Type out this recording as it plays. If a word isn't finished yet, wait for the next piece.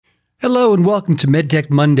Hello and welcome to MedTech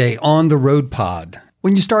Monday on the Road Pod.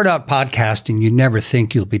 When you start out podcasting, you never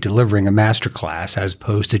think you'll be delivering a masterclass as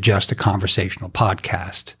opposed to just a conversational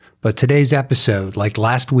podcast. But today's episode, like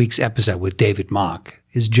last week's episode with David Mock,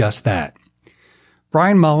 is just that.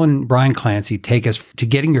 Brian Mullen and Brian Clancy take us to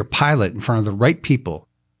getting your pilot in front of the right people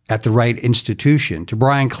at the right institution, to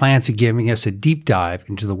Brian Clancy giving us a deep dive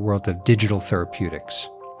into the world of digital therapeutics.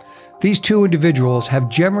 These two individuals have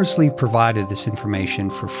generously provided this information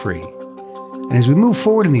for free. And as we move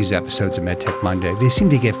forward in these episodes of MedTech Monday, they seem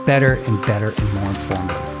to get better and better and more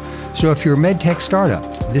informative. So if you're a MedTech startup,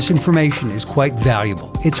 this information is quite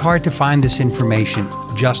valuable. It's hard to find this information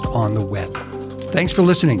just on the web. Thanks for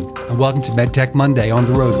listening, and welcome to MedTech Monday on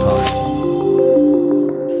the Road Pod.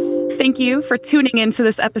 Thank you for tuning into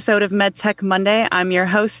this episode of MedTech Monday. I'm your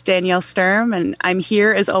host, Danielle Sturm, and I'm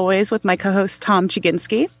here as always with my co-host, Tom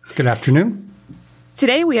Chiginsky. Good afternoon.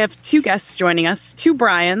 Today, we have two guests joining us, two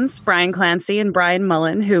Brians, Brian Clancy and Brian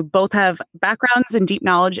Mullen, who both have backgrounds and deep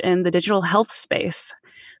knowledge in the digital health space.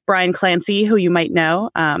 Brian Clancy, who you might know,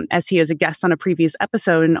 as he is a guest on a previous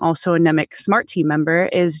episode and also a NEMIC Smart Team member,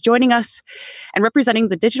 is joining us and representing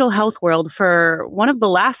the digital health world for one of the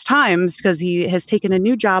last times because he has taken a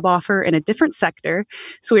new job offer in a different sector.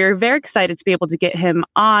 So we are very excited to be able to get him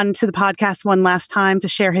on to the podcast one last time to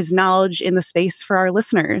share his knowledge in the space for our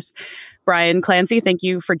listeners. Brian Clancy, thank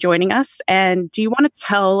you for joining us. And do you want to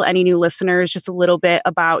tell any new listeners just a little bit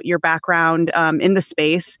about your background in the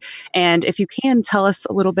space? And if you can, tell us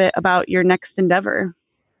a little bit about your next endeavor.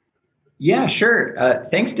 Yeah, sure.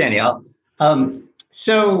 Thanks, Danielle. For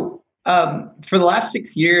the last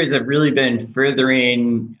 6 years, I've really been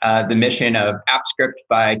furthering the mission of AppScript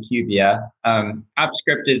by IQVIA.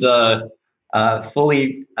 AppScript is a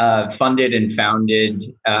fully funded and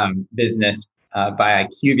founded business by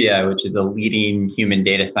IQVIA, which is a leading human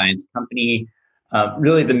data science company.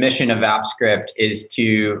 Really, the mission of AppScript is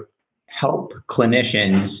to help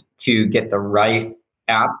clinicians to get the right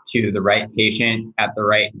app to the right patient at the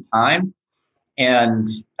right time. And,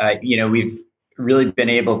 we've really been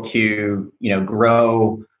able to,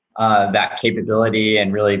 grow that capability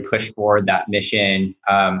and really push forward that mission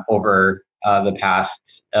over the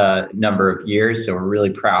past number of years. So we're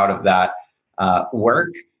really proud of that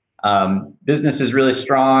work. Business is really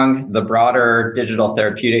strong. The broader digital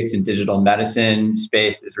therapeutics and digital medicine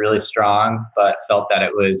space is really strong, but felt that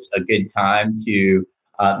it was a good time to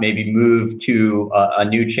maybe move to a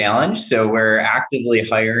new challenge. So we're actively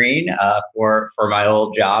hiring for my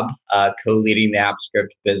old job, co-leading the AppScript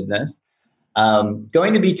business.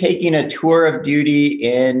 Going to be taking a tour of duty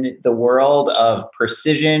in the world of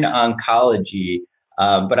precision oncology.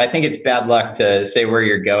 But I think it's bad luck to say where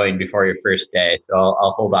you're going before your first day. So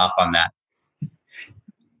I'll hold off on that.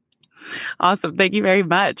 Awesome. Thank you very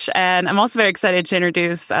much. And I'm also very excited to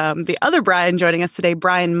introduce the other Brian joining us today,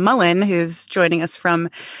 Brian Mullen, who's joining us from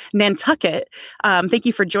Nantucket. Thank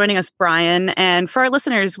you for joining us, Brian. And for our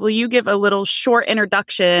listeners, will you give a little short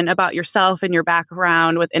introduction about yourself and your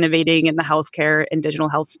background with innovating in the healthcare and digital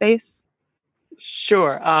health space?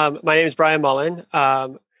 Sure. My name is Brian Mullen.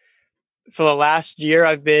 For the last year,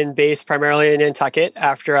 I've been based primarily in Nantucket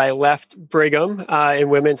after I left Brigham in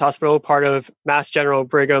Women's Hospital, part of Mass General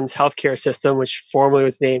Brigham's healthcare system, which formerly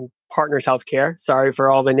was named Partners Healthcare. Sorry for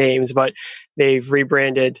all the names, but they've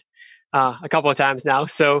rebranded a couple of times now.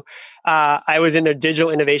 So I was in their digital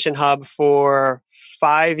innovation hub for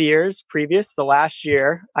 5 years previous. The last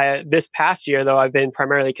year, this past year, though, I've been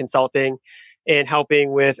primarily consulting and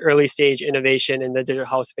helping with early stage innovation in the digital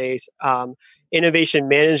health space. Innovation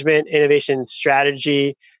management, innovation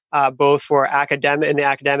strategy, both for in the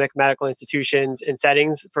academic medical institutions and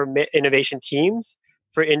settings, for innovation teams,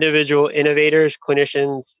 for individual innovators,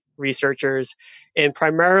 clinicians, researchers, and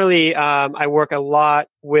primarily I work a lot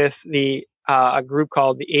with a group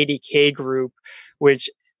called the ADK Group, which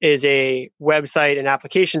is a website and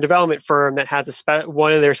application development firm that has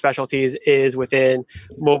one of their specialties is within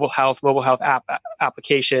mobile health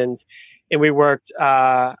applications. And I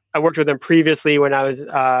worked with them previously when I was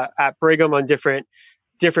at Brigham on different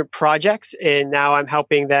projects. And now I'm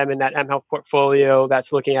helping them in that mHealth portfolio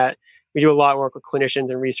that's looking at, we do a lot of work with clinicians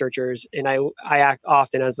and researchers. And I act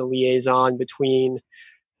often as the liaison between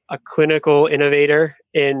a clinical innovator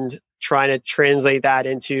and trying to translate that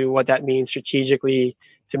into what that means strategically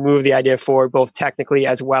to move the idea forward, both technically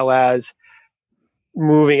as well as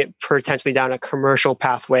moving it potentially down a commercial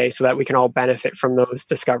pathway so that we can all benefit from those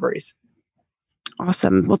discoveries.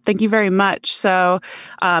 Awesome. Well, thank you very much. So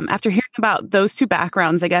after hearing about those two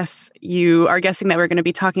backgrounds, I guess you are guessing that we're going to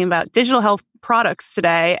be talking about digital health products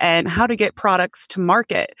today and how to get products to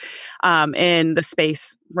market in the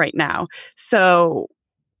space right now. So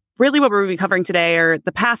really what we'll be covering today are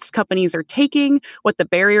the paths companies are taking, what the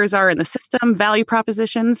barriers are in the system, value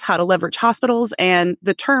propositions, how to leverage hospitals, and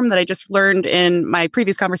the term that I just learned in my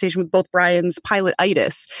previous conversation with both Brians,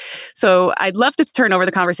 pilot-itis. So I'd love to turn over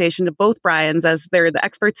the conversation to both Brians as they're the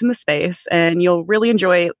experts in the space, and you'll really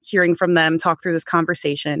enjoy hearing from them talk through this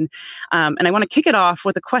conversation. And I want to kick it off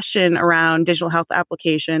with a question around digital health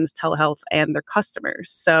applications, telehealth, and their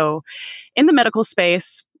customers. So in the medical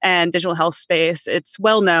space and digital health space, it's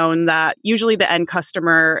well known that usually the end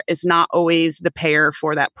customer is not always the payer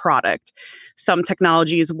for that product. Some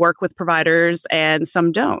technologies work with providers and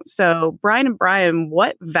some don't. So Brian and Brian,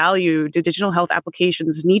 what value do digital health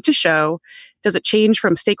applications need to show? Does it change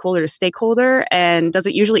from stakeholder to stakeholder? And does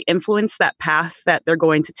it usually influence that path that they're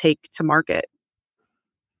going to take to market?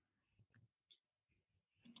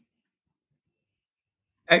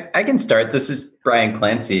 I can start. This is Brian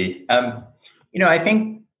Clancy. I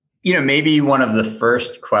think, maybe one of the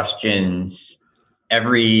first questions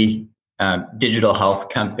every digital health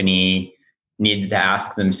company needs to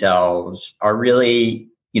ask themselves are really,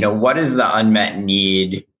 what is the unmet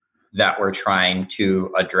need that we're trying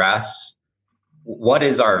to address? What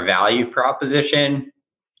is our value proposition?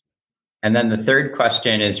 And then the third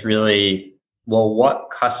question is really, well, what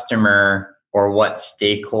customer or what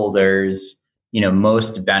stakeholders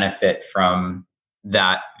most benefit from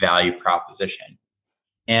that value proposition?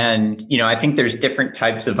 And, I think there's different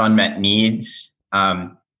types of unmet needs.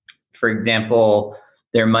 For example,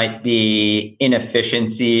 there might be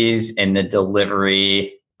inefficiencies in the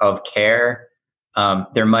delivery of care.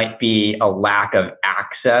 There might be a lack of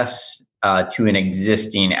access to an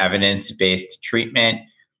existing evidence-based treatment.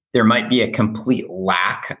 There might be a complete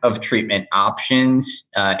lack of treatment options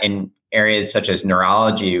in areas such as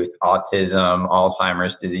neurology with autism,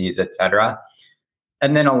 Alzheimer's disease, et cetera.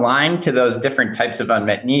 And then aligned to those different types of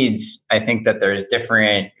unmet needs, I think that there's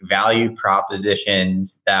different value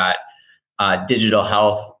propositions that digital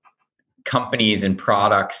health companies and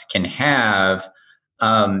products can have,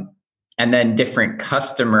 and then different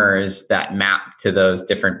customers that map to those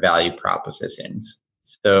different value propositions.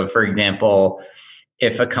 So, for example,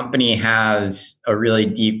 if a company has a really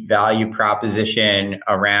deep value proposition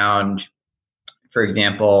around, for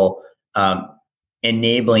example,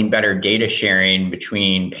 enabling better data sharing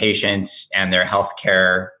between patients and their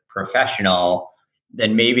healthcare professional,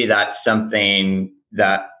 then maybe that's something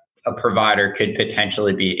that a provider could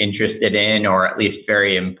potentially be interested in, or at least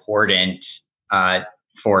very important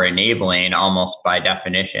for enabling almost by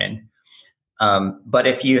definition. But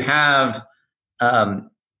if you have a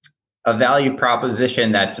value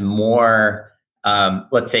proposition that's more,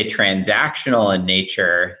 let's say, transactional in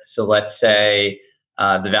nature. So let's say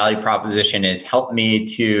the value proposition is help me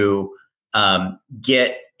to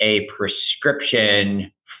get a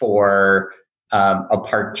prescription for a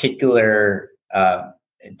particular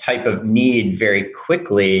type of need very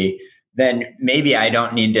quickly, then maybe I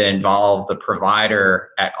don't need to involve the provider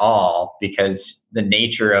at all, because the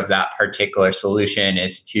nature of that particular solution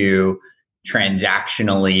is to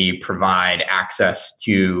transactionally provide access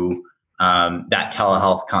to that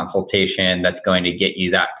telehealth consultation that's going to get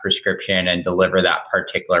you that prescription and deliver that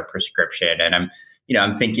particular prescription. And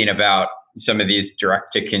I'm thinking about some of these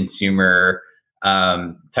direct to consumer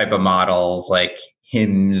type of models like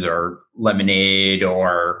Hims or Lemonade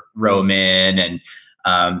or Roman and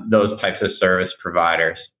those types of service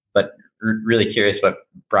providers. But really curious what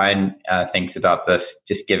Brian thinks about this,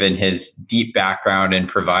 just given his deep background in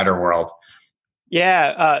provider world.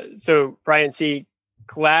 Yeah. So Brian C.,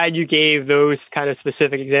 glad you gave those kind of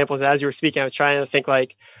specific examples. As you were speaking, I was trying to think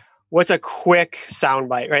like, what's a quick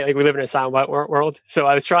soundbite, right? Like we live in a soundbite world. So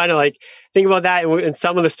I was trying to think about that, and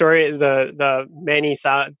some of the story, the many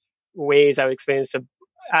ways I would explain this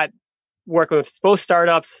at working with both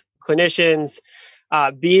startups, clinicians,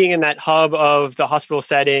 being in that hub of the hospital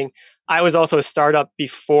setting. I was also a startup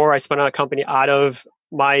before I spun out a company out of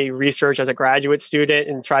my research as a graduate student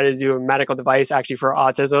and try to do a medical device actually for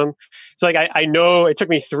autism. So I know it took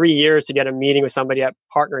me 3 years to get a meeting with somebody at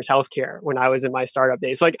Partners Healthcare when I was in my startup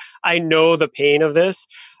days. So I know the pain of this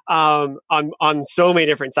on so many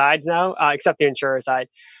different sides now, except the insurer side.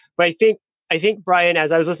 But I think Brian,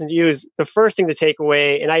 as I was listening to you, is the first thing to take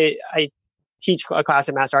away, and I teach a class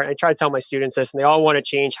at Mass Art, and I try to tell my students this, and they all want to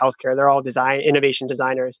change healthcare. They're all innovation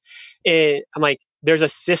designers. And I'm like, there's a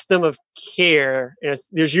system of care, and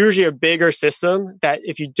there's usually a bigger system that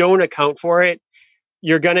if you don't account for it,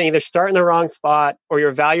 you're going to either start in the wrong spot, or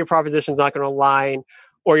your value proposition is not going to align,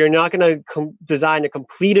 or you're not going to design a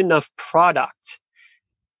complete enough product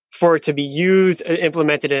for it to be used,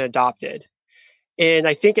 implemented, and adopted. And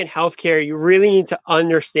I think in healthcare, you really need to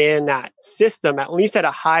understand that system, at least at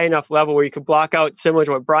a high enough level where you could block out, similar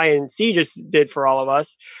to what Brian C. just did for all of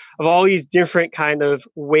us, of all these different kind of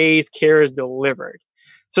ways care is delivered.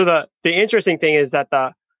 So the interesting thing is that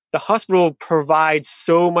the hospital provides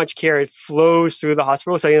so much care, it flows through the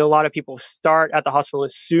hospital. So a lot of people start at the hospital,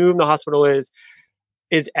 assume the hospital is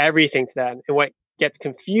everything to them. And what gets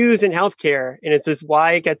confused in healthcare, and it's just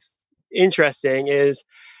why it gets interesting, is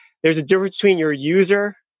there's a difference between your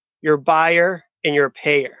user, your buyer, and your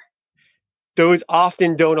payer. Those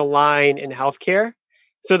often don't align in healthcare.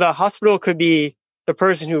 So the hospital could be the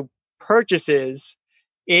person who purchases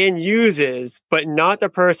and uses, but not the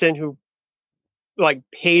person who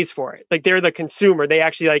pays for it. They're the consumer. They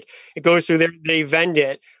actually it goes through there, they vend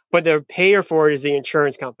it, but the payer for it is the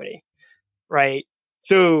insurance company, right?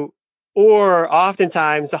 So, or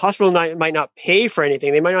oftentimes the hospital might not pay for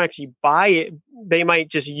anything. They might not actually buy it. They might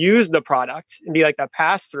just use the product and be like a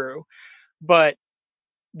pass through, but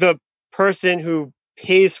the person who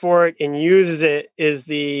pays for it and uses it is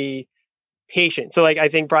the patient. So I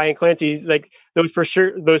think Brian Clancy's those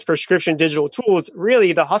prescription digital tools,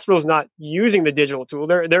 really the hospital is not using the digital tool.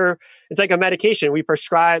 It's like a medication.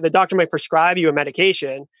 The doctor might prescribe you a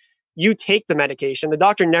medication. You take the medication. The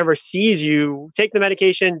doctor never sees you take the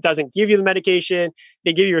medication, doesn't give you the medication.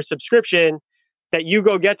 They give you a subscription that you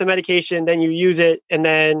go get the medication, then you use it, and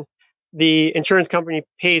then the insurance company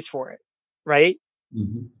pays for it, right?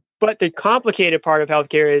 Mm-hmm. But the complicated part of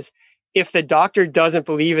healthcare is if the doctor doesn't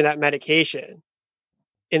believe in that medication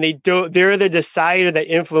and they're the decider that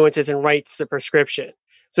influences and writes the prescription.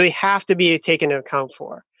 So they have to be taken into account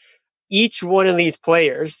for. Each one of these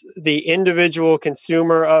players, the individual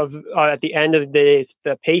consumer at the end of the day is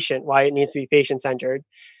the patient, why it needs to be patient-centered.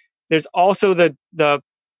 There's also the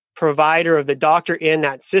provider of the doctor in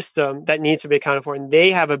that system that needs to be accounted for, and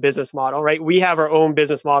they have a business model, right? We have our own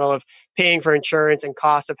business model of paying for insurance and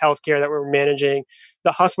cost of healthcare that we're managing.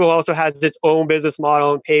 The hospital also has its own business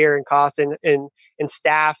model and payer and cost and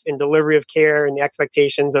staff and delivery of care and the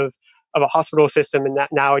expectations of a hospital system and that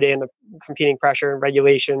nowadays and the competing pressure and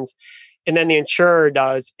regulations. And then the insurer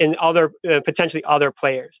does, and other potentially other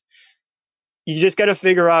players. You just got to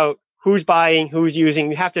figure out who's buying, who's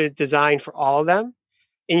using. You have to design for all of them.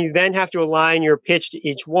 And you then have to align your pitch to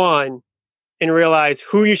each one and realize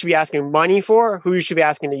who you should be asking money for, who you should be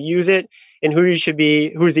asking to use it, and who's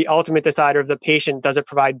the ultimate decider of the patient. Does it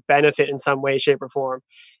provide benefit in some way, shape, or form?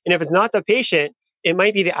 And if it's not the patient, it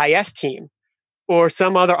might be the IS team or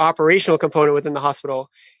some other operational component within the hospital.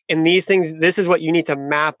 And these things, this is what you need to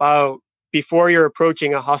map out before you're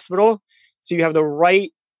approaching a hospital. So you have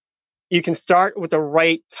you can start with the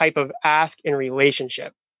right type of ask and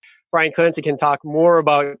relationship. Brian Clancy can talk more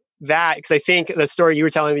about that, because I think the story you were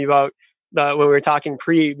telling me about when we were talking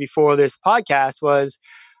before this podcast was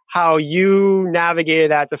how you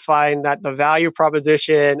navigated that to find that the value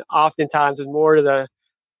proposition oftentimes was more to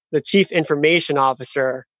the chief information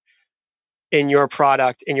officer in your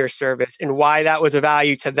product, in your service, and why that was a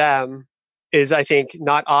value to them is, I think,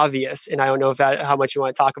 not obvious. And I don't know how much you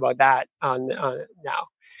want to talk about that on now.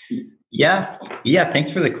 Yeah. Thanks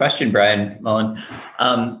for the question, Brian Mullen.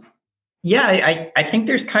 I think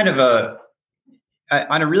there's kind of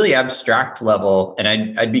on a really abstract level, and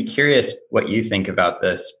I'd be curious what you think about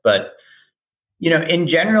this, but in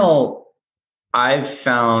general, I've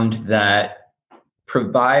found that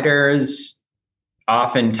providers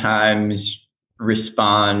oftentimes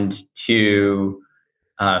respond to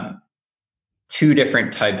two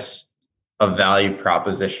different types of value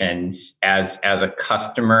propositions as a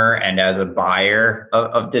customer and as a buyer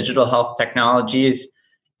of digital health technologies.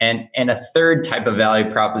 And a third type of value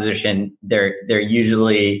proposition, they're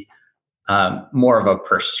usually more of a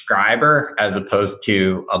prescriber as opposed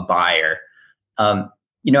to a buyer.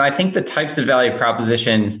 I think the types of value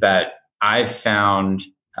propositions that I've found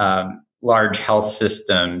large health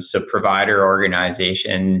systems, so provider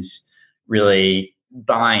organizations really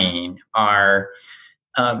buying, are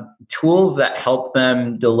tools that help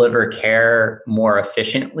them deliver care more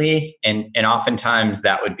efficiently. And oftentimes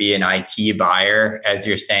that would be an IT buyer, as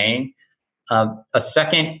you're saying. A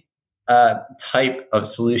second type of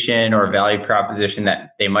solution or value proposition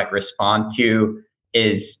that they might respond to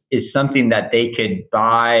is something that they could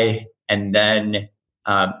buy and then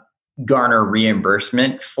garner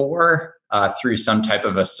reimbursement for through some type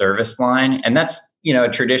of a service line. And that's a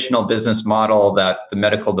traditional business model that the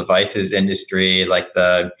medical devices industry, like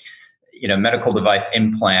the medical device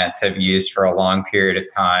implants, have used for a long period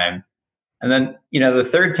of time. And then the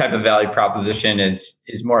third type of value proposition is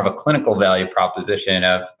more of a clinical value proposition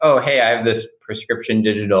of, oh, hey, I have this prescription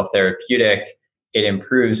digital therapeutic. it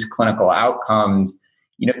improves clinical outcomes,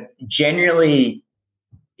 generally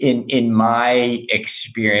in my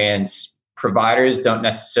experience, providers don't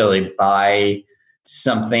necessarily buy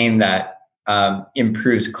something that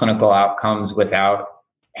improves clinical outcomes without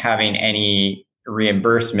having any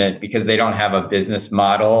reimbursement because they don't have a business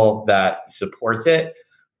model that supports it.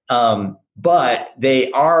 But they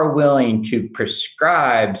are willing to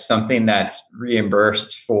prescribe something that's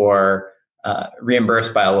reimbursed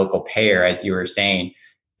by a local payer, as you were saying.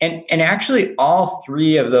 And actually, all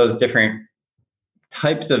three of those different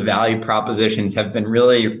types of value propositions have been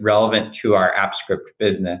really relevant to our AppScript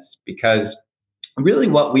business, because really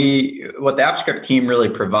what the AppScript team really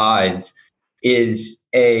provides is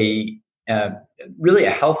really a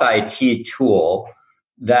health IT tool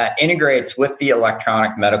that integrates with the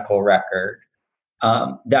electronic medical record,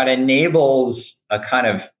 that enables a kind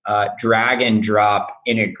of drag and drop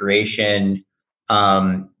integration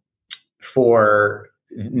for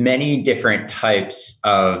many different types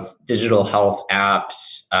of digital health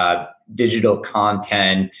apps, digital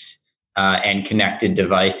content, and connected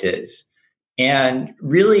devices. And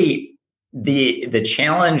really, the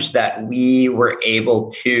challenge that we were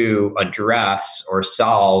able to address or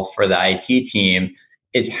solve for the IT team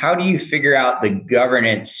is, how do you figure out the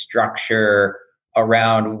governance structure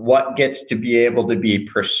around what gets to be able to be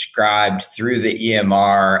prescribed through the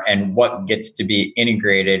EMR and what gets to be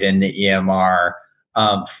integrated in the EMR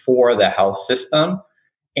for the health system,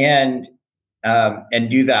 and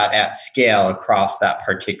do that at scale across that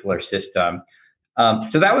particular system.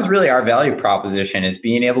 So that was really our value proposition, is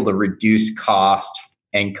being able to reduce cost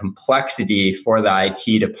and complexity for the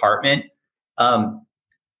IT department.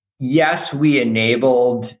 Yes, we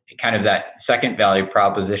enabled kind of that second value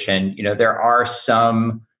proposition. There are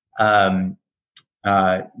some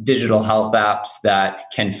digital health apps that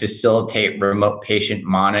can facilitate remote patient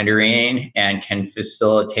monitoring and can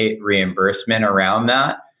facilitate reimbursement around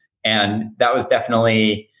that. And that was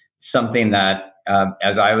definitely something that,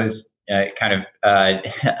 as I was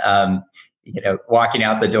walking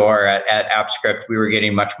out the door at AppScript, we were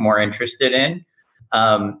getting much more interested in.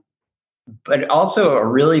 But also a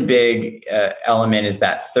really big element is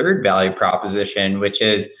that third value proposition, which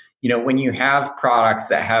is, when you have products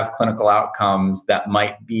that have clinical outcomes that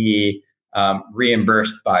might be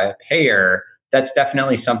reimbursed by a payer, that's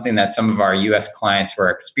definitely something that some of our US clients were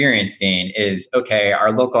experiencing is, okay,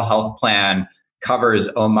 our local health plan covers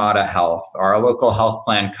Omada Health, or our local health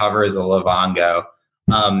plan covers a Livongo.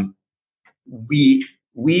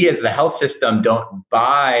 We as the health system don't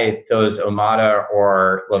buy those Omada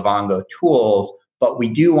or Livongo tools, but we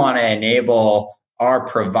do want to enable our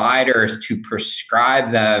providers to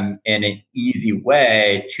prescribe them in an easy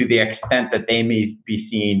way, to the extent that they may be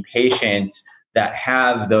seeing patients that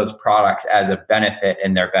have those products as a benefit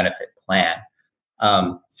in their benefit plan.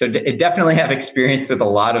 So it definitely have experience with a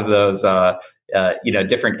lot of those,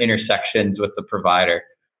 different intersections with the provider.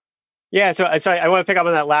 Yeah, so I want to pick up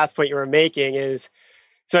on that last point you were making.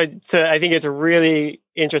 So I think it's a really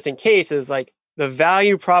interesting case, is like the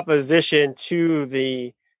value proposition to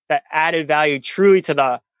that added value truly to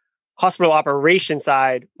the hospital operation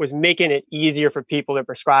side was making it easier for people to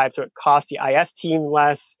prescribe. So it cost the IS team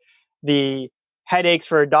less, the headaches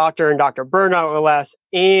for a doctor and doctor burnout were less.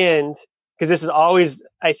 And because this is always,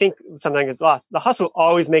 I think something is lost, the hospital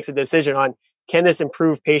always makes a decision on, can this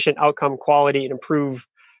improve patient outcome quality and improve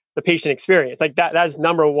the patient experience? Like that's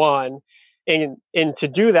number one. And to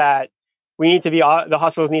do that, the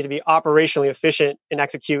hospitals need to be operationally efficient and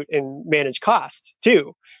execute and manage costs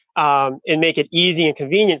too, and make it easy and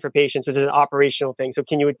convenient for patients, which is an operational thing. So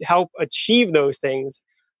can you help achieve those things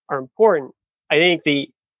are important. I think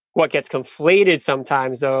what gets conflated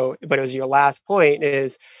sometimes though, but it was your last point,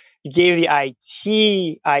 is you gave the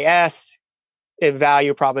IS a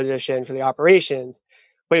value proposition for the operations.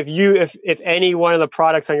 But if any one of the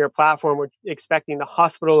products on your platform were expecting the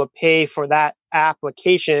hospital to pay for that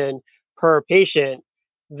application per patient,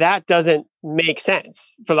 that doesn't make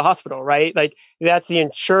sense for the hospital, right? Like that's the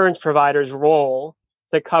insurance provider's role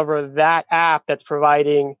to cover that app that's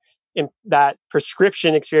providing that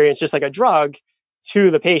prescription experience, just like a drug,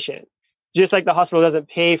 to the patient. Just like the hospital doesn't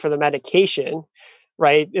pay for the medication,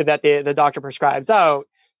 right, that the doctor prescribes out,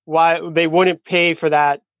 why they wouldn't pay for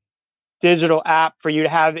that digital app for you to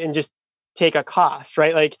have and just take a cost,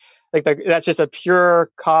 right? That's just a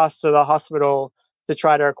pure cost to the hospital to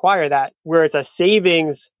try to acquire that, where it's a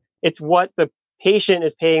savings. It's what the patient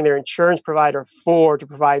is paying their insurance provider for to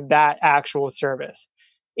provide that actual service.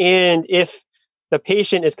 And if the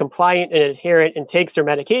patient is compliant and adherent and takes their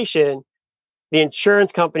medication, the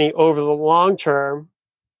insurance company over the long term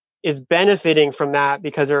is benefiting from that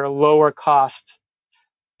because they're a lower cost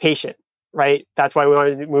patient, right? That's why we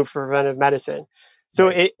wanted to move to preventive medicine. So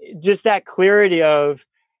Right. just that clarity of,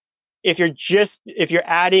 if you're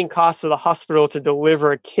adding costs to the hospital to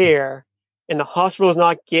deliver care, and the hospital is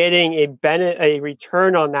not getting a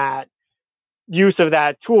return on that use of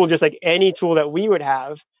that tool, just like any tool that we would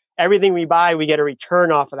have, everything we buy, we get a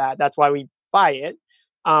return off of that. That's why we buy it.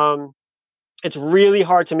 It's really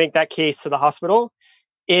hard to make that case to the hospital.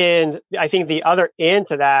 And I think the other end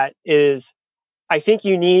to that is, I think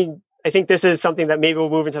this is something that maybe we'll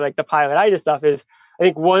move into like the pilotitis stuff is, I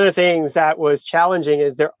think one of the things that was challenging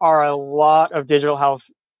is there are a lot of digital health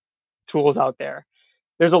tools out there.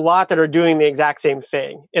 There's a lot that are doing the exact same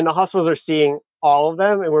thing, and the hospitals are seeing all of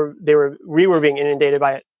them, and we were being inundated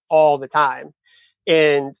by it all the time.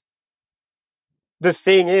 And the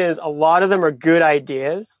thing is, a lot of them are good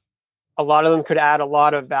ideas. A lot of them could add a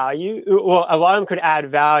lot of value. Well, a lot of them could add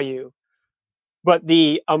value, but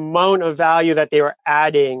the amount of value that they were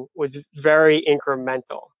adding was very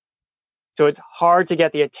incremental. So it's hard to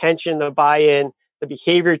get the attention, the buy-in, the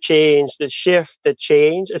behavior change, the shift, the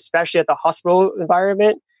change, especially at the hospital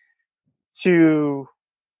environment, to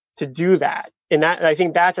do that. And that, I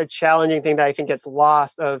think that's a challenging thing that I think gets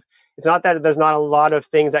lost. Of, it's not that there's not a lot of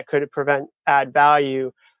things that could add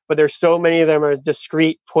value, but there's so many of them are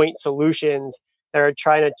discrete point solutions that are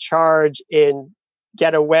trying to charge and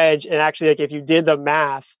get a wedge. And actually, like, if you did the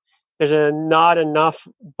math, there's not enough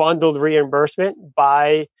bundled reimbursement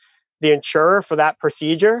by the insurer for that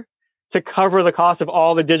procedure to cover the cost of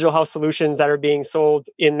all the digital health solutions that are being sold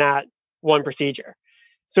in that one procedure.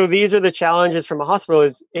 So these are the challenges from a hospital,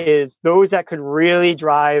 is those that could really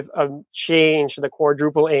drive a change to the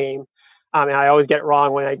quadruple aim. And I always get it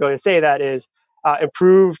wrong when I go to say that, is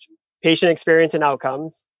improved patient experience and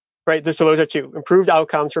outcomes, right? So those are two: improved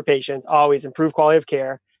outcomes for patients, always improved quality of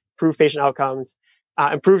care, improved patient outcomes,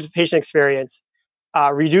 improved patient experience,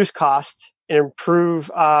 reduce cost, and improve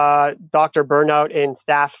doctor burnout and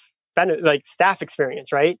staff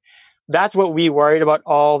experience, right? That's what we worried about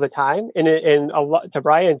all the time. And a lot, to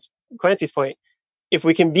Brian Clancy's point, if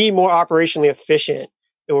we can be more operationally efficient,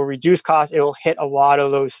 it will reduce costs. It will hit a lot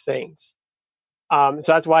of those things. So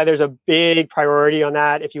that's why there's a big priority on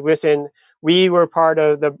that. If you listen, we were part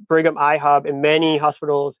of the Brigham iHub, and many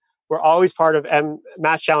hospitals were always part of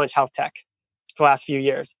Mass Challenge Health Tech for the last few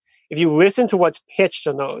years. If you listen to what's pitched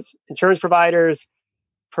on those, insurance providers,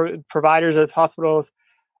 providers of hospitals,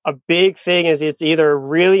 a big thing is it's either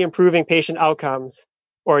really improving patient outcomes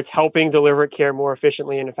or it's helping deliver care more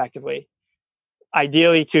efficiently and effectively.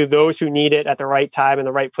 Ideally to those who need it at the right time, in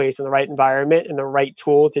the right place, in the right environment, and the right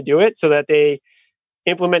tool to do it, so that they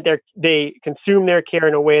they consume their care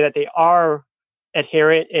in a way that they are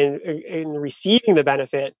adherent in receiving the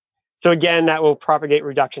benefit. So again, that will propagate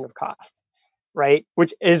reduction of cost, right?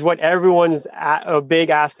 Which is what everyone's a big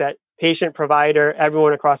ask that patient, provider,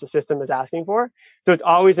 everyone across the system is asking for. So it's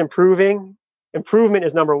always improving. Improvement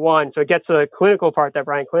is number one. So it gets to the clinical part that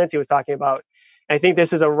Brian Clancy was talking about. I think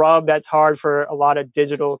this is a rub that's hard for a lot of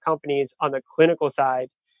digital companies on the clinical side.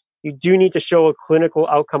 You do need to show a clinical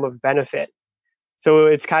outcome of benefit. So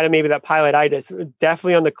it's kind of maybe that pilotitis,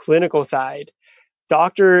 definitely on the clinical side.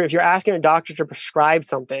 If you're asking a doctor to prescribe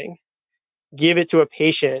something, give it to a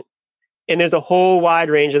patient. And there's a whole wide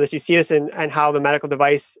range of this. You see this in how the medical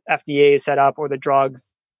device FDA is set up, or the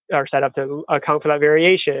drugs are set up to account for that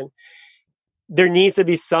variation. There needs to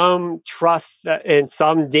be some trust and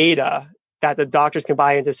some data that the doctors can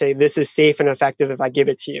buy into, say, this is safe and effective if I give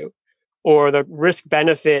it to you, or the risk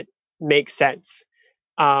benefit makes sense.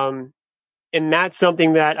 And that's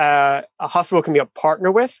something that a hospital can be a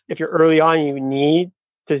partner with. If you're early on, you need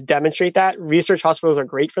to demonstrate that. Research hospitals are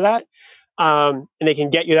great for that. And they can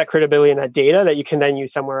get you that credibility and that data that you can then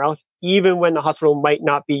use somewhere else, even when the hospital might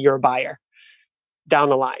not be your buyer down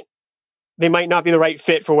the line. They might not be the right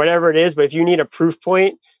fit for whatever it is, but if you need a proof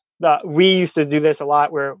point, we used to do this a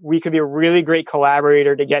lot, where we could be a really great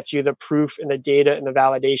collaborator to get you the proof and the data and the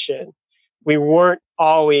validation. We weren't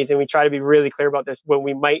always, and we try to be really clear about this, when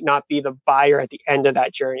we might not be the buyer at the end of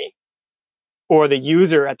that journey, or the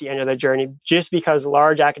user at the end of the journey, just because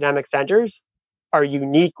large academic centers are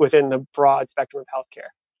unique within the broad spectrum of healthcare.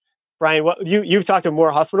 Brian, you've talked to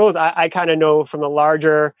more hospitals. I kind of know from the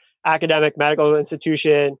larger academic medical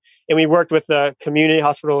institution, and we worked with the community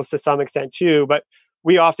hospitals to some extent too, but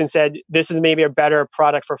we often said this is maybe a better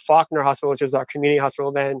product for Faulkner Hospital, which is our community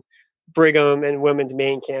hospital, than Brigham and Women's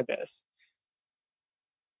main campus.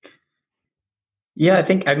 Yeah, I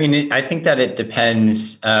think that it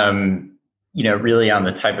depends, really on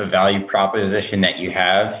the type of value proposition that you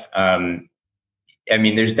have.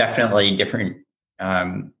 There's definitely different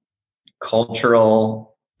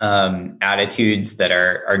cultural attitudes that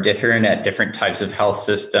are different at different types of health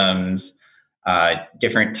systems,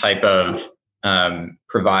 different type of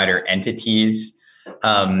provider entities.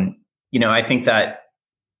 I think that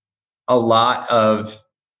a lot of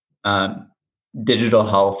digital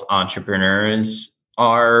health entrepreneurs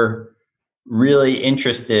are really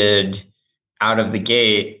interested out of the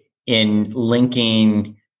gate in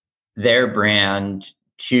linking their brand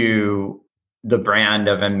to the brand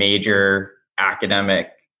of a major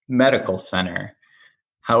academic medical center.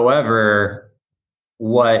 However,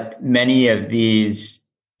 what many of these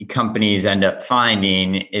companies end up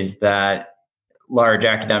finding is that large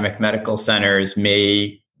academic medical centers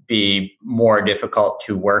may be more difficult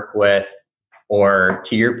to work with, or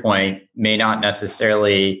to your point, may not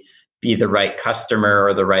necessarily be the right customer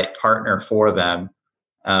or the right partner for them.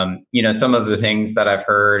 Some of the things that I've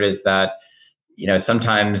heard is that,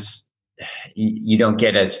 sometimes you don't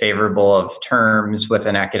get as favorable of terms with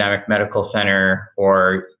an academic medical center,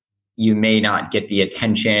 or you may not get the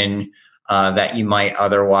attention that you might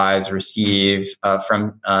otherwise receive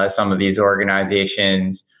from some of these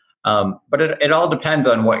organizations. But it all depends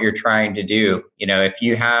on what you're trying to do. If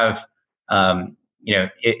you have,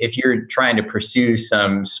 if you're trying to pursue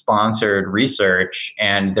some sponsored research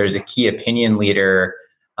and there's a key opinion leader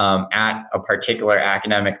at a particular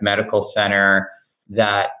academic medical center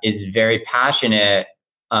that is very passionate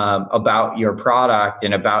about your product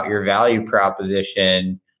and about your value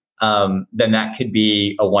proposition, then that could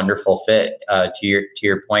be a wonderful fit. To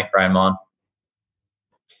your point, Brian Mullen.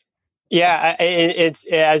 Yeah, it's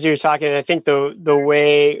as you're talking. I think the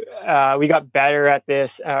way we got better at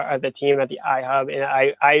this, at the team at the iHub,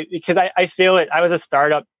 and because I feel it. I was a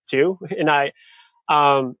startup too, and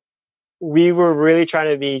we were really trying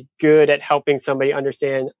to be good at helping somebody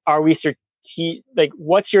understand: are we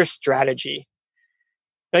what's your strategy?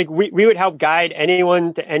 Like we would help guide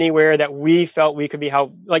anyone to anywhere that we felt we could be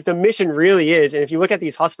helped. Like the mission really is, and if you look at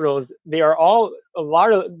these hospitals, they are all,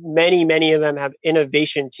 many of them have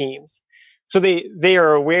innovation teams. So they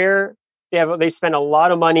are aware, they spend a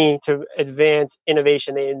lot of money to advance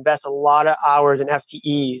innovation. They invest a lot of hours and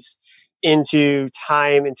FTEs into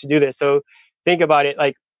time and to do this. So think about it,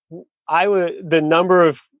 like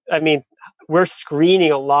we're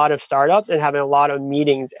screening a lot of startups and having a lot of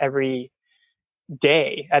meetings every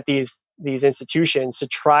day at these institutions to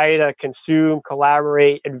try to consume,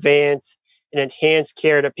 collaborate, advance, and enhance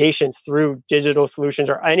care to patients through digital solutions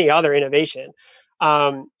or any other innovation.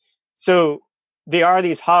 So they are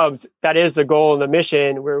these hubs. That is the goal and the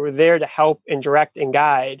mission, where we're there to help and direct and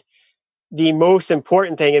guide. The most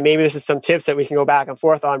important thing, and maybe this is some tips that we can go back and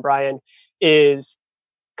forth on, Brian, is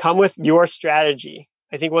come with your strategy.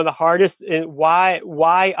 I think one of the hardest is why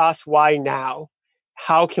us, why now?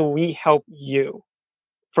 How can we help you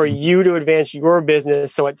for you to advance your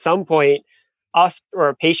business? So at some point, us or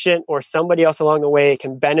a patient or somebody else along the way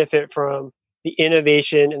can benefit from the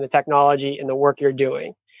innovation and the technology and the work you're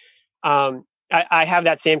doing. I have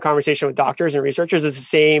that same conversation with doctors and researchers. It's the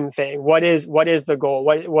same thing. What is the goal?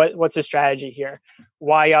 What's the strategy here?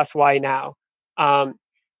 Why us? Why now?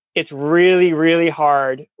 It's really, really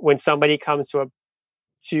hard when somebody comes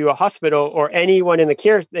to a hospital or anyone in the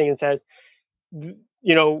care thing and says,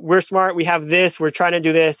 we're smart, we have this, we're trying to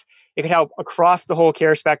do this. It could help across the whole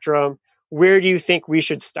care spectrum. Where do you think we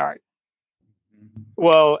should start?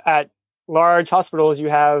 Well, at large hospitals, you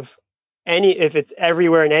have if it's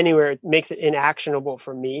everywhere and anywhere, it makes it inactionable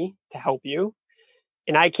for me to help you.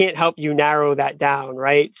 And I can't help you narrow that down,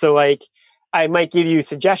 right? So like, I might give you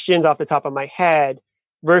suggestions off the top of my head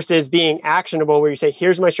versus being actionable, where you say,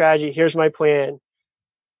 here's my strategy, here's my plan.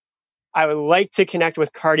 I would like to connect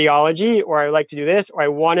with cardiology, or I would like to do this, or I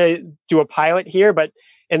want to do a pilot here,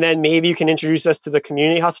 and then maybe you can introduce us to the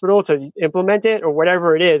community hospital to implement it, or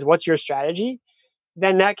whatever it is. What's your strategy?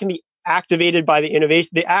 Then that can be activated by the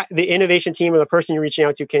innovation team, or the person you're reaching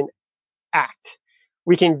out to can act.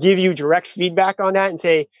 We can give you direct feedback on that and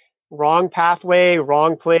say, wrong pathway,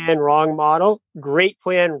 wrong plan, wrong model, great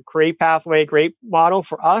plan, great pathway, great model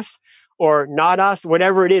for us, or not us,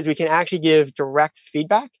 whatever it is. We can actually give direct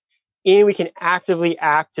feedback. And we can actively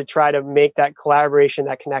act to try to make that collaboration,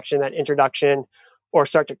 that connection, that introduction, or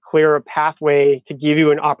start to clear a pathway to give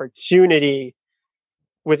you an opportunity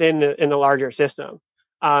in the larger system.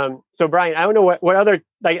 So Brian, I don't know what other,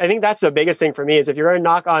 I think that's the biggest thing for me is if you're going to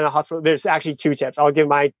knock on a hospital, there's actually 2 tips. I'll give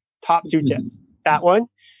my top 2 tips. That one.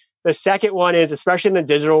 The second one is, especially in the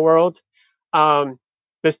digital world,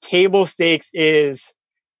 this table stakes is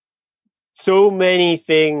so many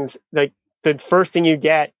things. Like the first thing you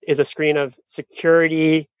get is a screen of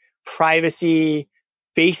security, privacy,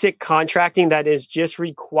 basic contracting that is just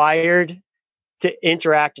required to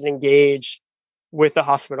interact and engage with the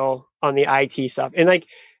hospital on the IT stuff. And like,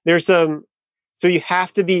 so you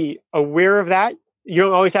have to be aware of that. You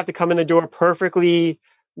don't always have to come in the door perfectly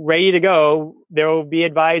ready to go. There will be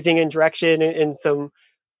advising and direction and some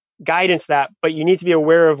guidance to that, but you need to be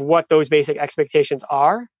aware of what those basic expectations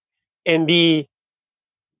are and be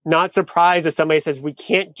not surprised if somebody says, we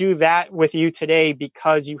can't do that with you today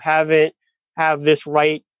because you haven't have this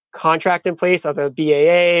right contract in place of a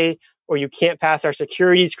BAA, or you can't pass our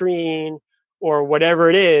security screen, or whatever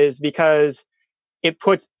it is, because it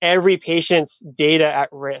puts every patient's data at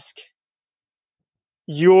risk.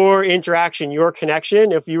 Your interaction, your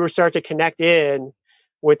connection, if you start to connect in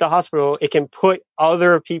with the hospital, it can put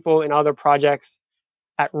other people and other projects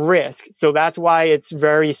at risk. So that's why it's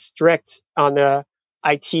very strict on the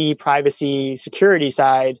IT privacy security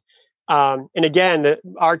side. And again,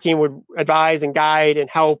 our team would advise and guide and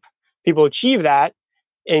help people achieve that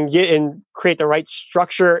and create the right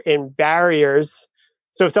structure and barriers.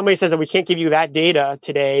 So if somebody says that we can't give you that data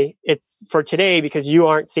today, it's for today because you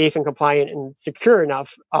aren't safe and compliant and secure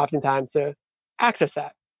enough oftentimes to access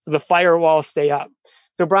that. So the firewalls stay up.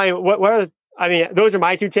 So Brian, those are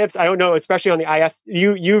my two tips. I don't know, especially on the IS,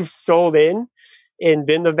 you've sold in and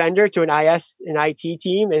been the vendor to an IS and IT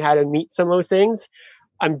team and had to meet some of those things.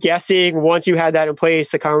 I'm guessing once you had that in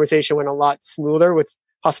place, the conversation went a lot smoother with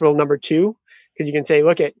hospital number 2, because you can say,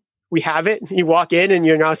 look, we have it. You walk in and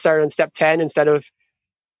you're now starting on step 10 instead of,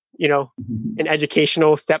 an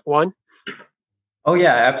educational step 1. Oh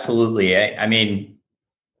yeah, absolutely. I mean,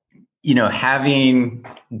 having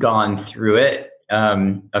gone through it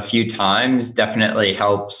a few times definitely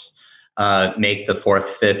helps make the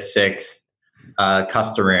 4th, 5th, 6th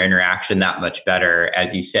customer interaction that much better,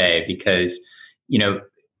 as you say, because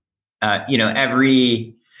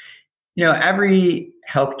every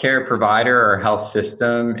healthcare provider or health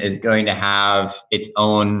system is going to have its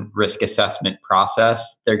own risk assessment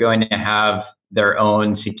process. They're going to have their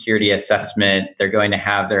own security assessment. They're going to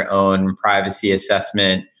have their own privacy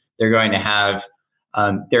assessment. They're going to have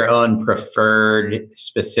their own preferred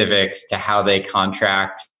specifics to how they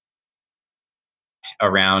contract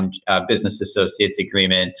around business associates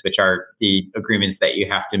agreements, which are the agreements that you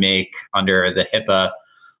have to make under the HIPAA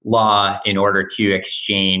law in order to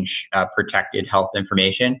exchange protected health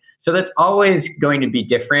information. So that's always going to be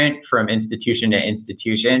different from institution to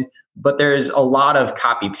institution, but there's a lot of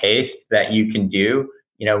copy paste that you can do.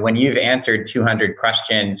 When you've answered 200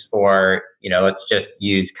 questions for, let's just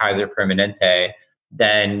use Kaiser Permanente,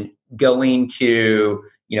 then going to,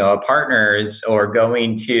 a partners or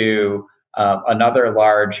going to another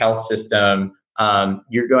large health system,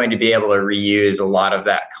 you're going to be able to reuse a lot of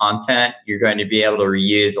that content. You're going to be able to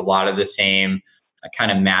reuse a lot of the same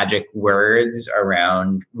kind of magic words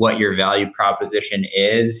around what your value proposition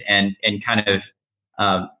is and kind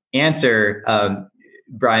of answer,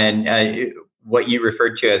 Brian, what you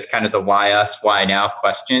referred to as kind of the why us, why now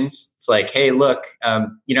questions. It's like, hey, look,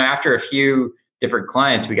 after a few different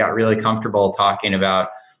clients, we got really comfortable talking about,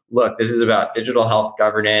 look, this is about digital health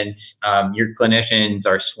governance. Your clinicians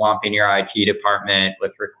are swamping your IT department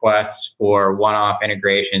with requests for one-off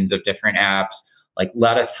integrations of different apps. Like,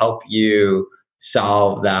 let us help you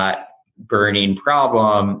solve that burning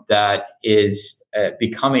problem that is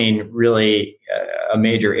becoming really a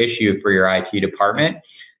major issue for your IT department.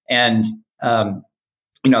 And,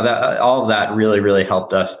 that all of that really, really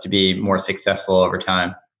helped us to be more successful over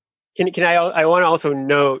time. I want to also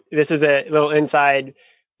note, this is a little inside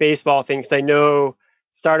baseball thing, because I know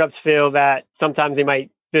startups feel that sometimes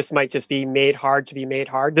this might just be made hard to be made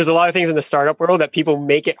hard. There's a lot of things in the startup world that people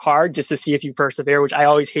make it hard just to see if you persevere, which I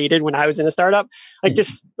always hated when I was in a startup. Like,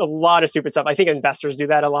 just a lot of stupid stuff. I think investors do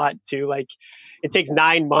that a lot too. Like, it takes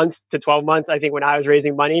 9 months to 12 months, I think, when I was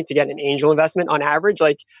raising money to get an angel investment on average.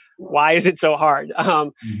 Like, why is it so hard?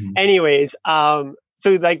 Anyways,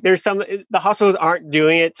 so like the hospitals aren't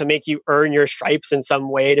doing it to make you earn your stripes in some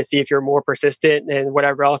way to see if you're more persistent and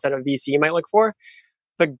whatever else that a VC might look for.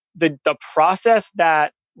 The process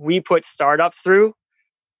that we put startups through,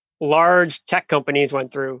 large tech companies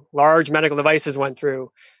went through, large medical devices went through,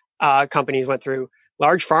 companies went through,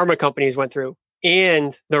 large pharma companies went through,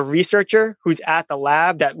 and the researcher who's at the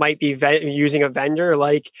lab that might be using a vendor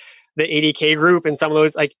like the ADK group and some of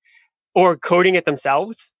those, or coding it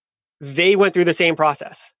themselves, they went through the same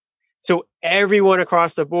process. So everyone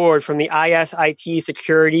across the board, from the IS, IT,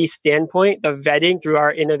 security standpoint, the vetting through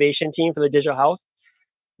our innovation team for the digital health,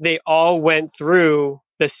 they all went through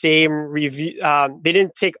the same review. They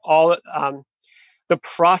didn't take all, the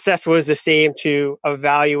process was the same to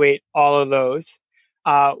evaluate all of those.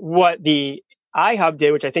 What the iHub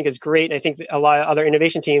did, which I think is great, and I think a lot of other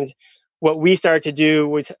innovation teams, what we started to do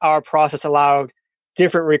was our process allowed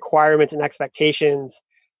different requirements and expectations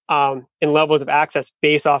and levels of access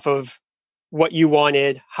based off of what you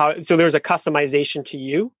wanted. So there's a customization to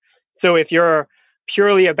you. So if you're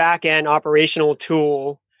purely a back-end operational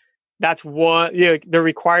tool, that's one, the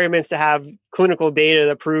requirements to have clinical data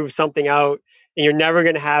to prove something out, and you're never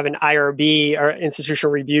going to have an IRB or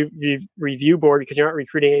institutional review board because you're not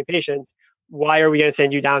recruiting any patients. Why are we going to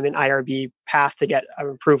send you down an IRB path to get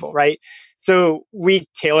approval, right? So we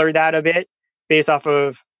tailored that a bit based off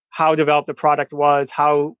of how developed the product was,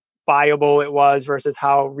 how viable it was versus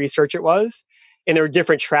how research it was. And there were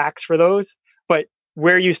different tracks for those. But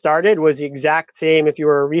where you started was the exact same if you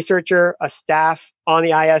were a researcher, a staff on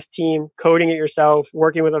the IS team, coding it yourself,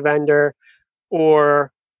 working with a vendor,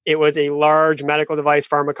 or it was a large medical device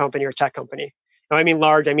pharma company or tech company. Now, I mean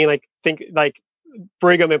large, I mean like think like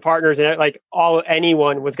Brigham and Partners, and like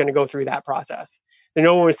anyone was going to go through that process. And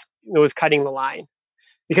no one was cutting the line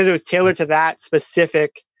because it was tailored to that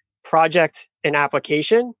specific project and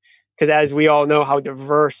application. Because as we all know how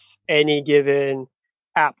diverse any given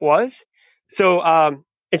app was. So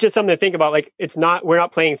it's just something to think about. Like we're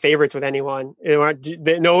not playing favorites with anyone.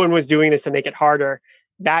 No one was doing this to make it harder.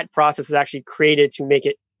 That process was actually created to make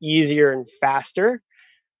it easier and faster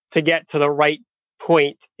to get to the right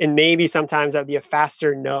point. And maybe sometimes that'd be a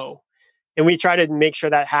faster no. And we try to make sure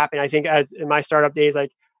that happened. I think as in my startup days,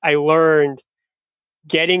 like I learned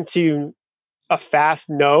getting to a fast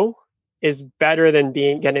no is better than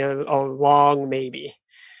getting a long maybe.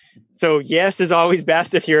 So yes is always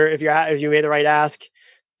best if you made the right ask,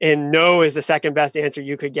 and no is the second best answer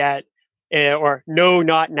you could get, or no,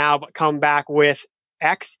 not now, but come back with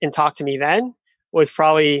X and talk to me then was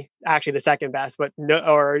probably actually the second best. But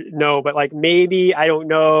no, but like maybe, I don't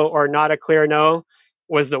know, or not a clear no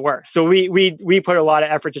was the worst. So we put a lot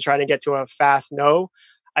of effort to try to get to a fast no.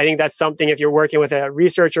 I think that's something if you're working with a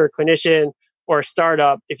researcher, clinician, or a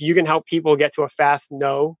startup, if you can help people get to a fast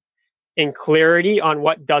no and clarity on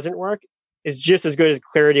what doesn't work is just as good as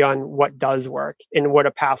clarity on what does work and what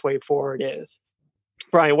a pathway forward is.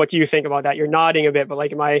 Brian, what do you think about that? You're nodding a bit, but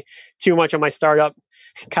like, am I too much on my startup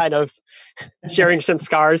kind of sharing some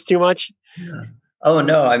scars too much? Oh,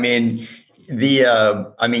 no. I mean,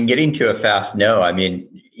 getting to a fast no, I mean,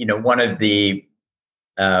 one of the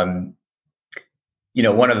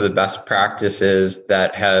best practices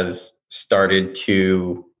that has started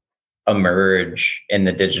to emerge in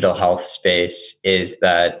the digital health space is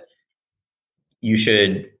that you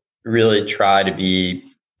should really try to be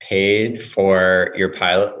paid for your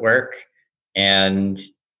pilot work. And,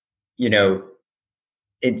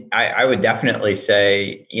 I would definitely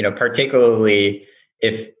say, particularly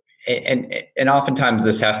if, and oftentimes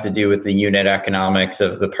this has to do with the unit economics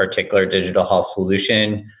of the particular digital health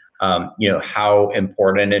solution, how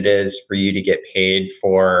important it is for you to get paid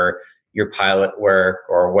for your pilot work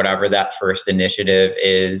or whatever that first initiative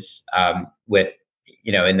is,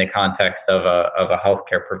 in the context of a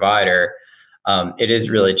healthcare provider. It is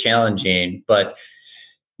really challenging, but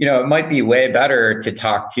it might be way better to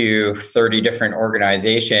talk to 30 different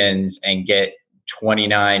organizations and get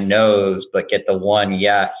 29 no's, but get the one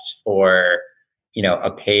yes for,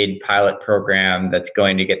 a paid pilot program that's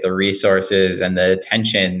going to get the resources and the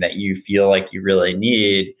attention that you feel like you really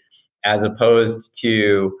need, as opposed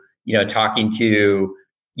to, talking to,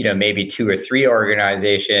 maybe 2 or 3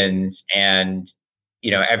 organizations and,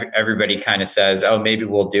 everybody kind of says, oh, maybe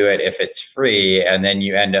we'll do it if it's free. And then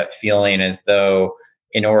you end up feeling as though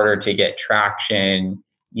in order to get traction,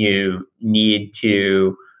 you need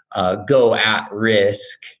to go at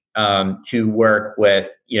risk to work with,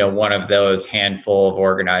 one of those handful of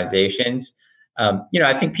organizations.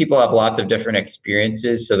 I think people have lots of different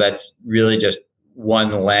experiences. So that's really just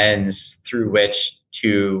one lens through which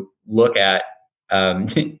to look at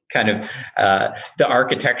kind of the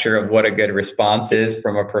architecture of what a good response is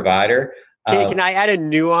from a provider. Can I add a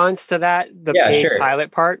nuance to that? The paid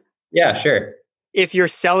pilot part? Yeah, sure. If you're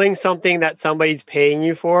selling something that somebody's paying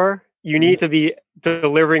you for, you need to be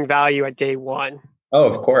delivering value at day one. Oh,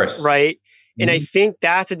 of course. Right. Mm-hmm. And I think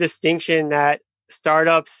that's a distinction that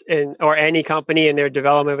startups or any company in their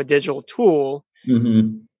development of a digital tool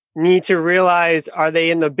need to realize. Are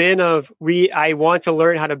they in the bin of I want to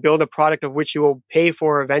learn how to build a product of which you will pay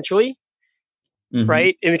for eventually?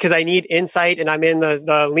 Right. And because I need insight and I'm in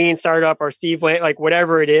the lean startup or Steve Blank, like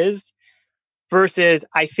whatever it is, versus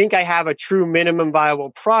I think I have a true minimum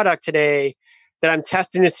viable product today that I'm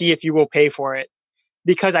testing to see if you will pay for it.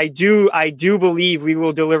 Because I do believe we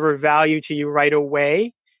will deliver value to you right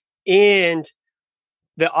away. And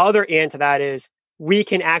the other end to that is we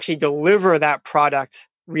can actually deliver that product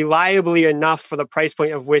reliably enough for the price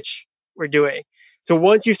point of which we're doing. So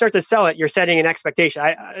once you start to sell it, you're setting an expectation.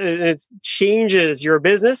 It changes your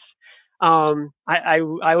business. I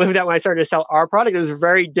lived that when I started to sell our product. It was a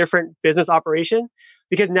very different business operation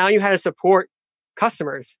because now you had to support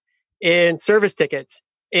customers in service tickets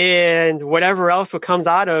and whatever else what comes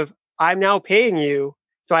out of, I'm now paying you.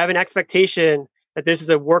 So I have an expectation that this is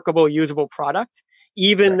a workable, usable product.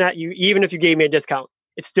 Even if you gave me a discount,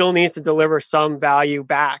 it still needs to deliver some value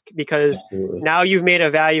back because now you've made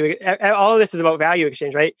a value. All of this is about value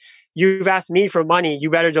exchange, right? You've asked me for money. You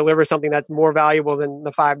better deliver something that's more valuable than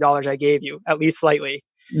the $5 I gave you, at least slightly.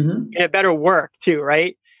 Mm-hmm. And it better work too,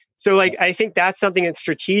 right? So I think that's something that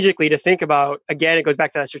strategically to think about. Again, it goes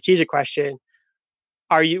back to that strategic question.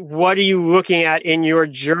 What are you looking at in your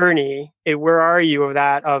journey? And where are you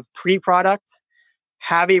of pre-product?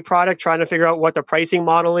 Have a product, trying to figure out what the pricing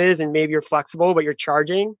model is, and maybe you're flexible, but you're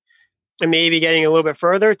charging, and maybe getting a little bit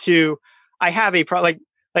further to, I have a product,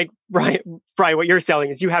 like Brian, what you're selling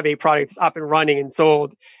is you have a product that's up and running and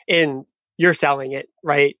sold, and you're selling it,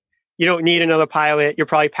 right? You don't need another pilot. You're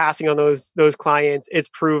probably passing on those clients. It's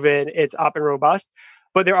proven, it's up and robust,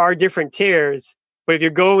 but there are different tiers. But if you're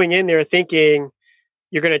going in there thinking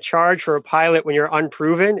you're going to charge for a pilot when you're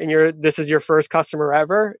unproven and this is your first customer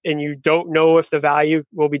ever and you don't know if the value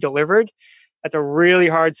will be delivered, that's a really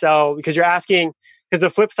hard sell because the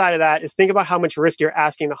flip side of that is think about how much risk you're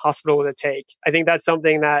asking the hospital to take. I think that's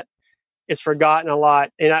something that is forgotten a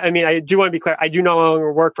lot. And I do want to be clear. I do no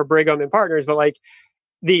longer work for Brigham and Partners, but like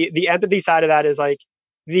the empathy side of that is like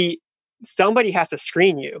somebody has to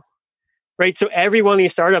screen you. Right. So every one of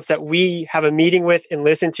these startups that we have a meeting with and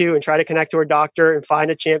listen to and try to connect to a doctor and find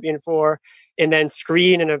a champion for, and then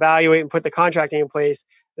screen and evaluate and put the contracting in place,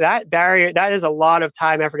 that barrier, that is a lot of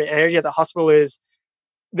time, effort, and energy that the hospital is,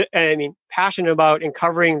 passionate about and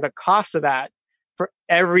covering the cost of that for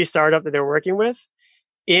every startup that they're working with.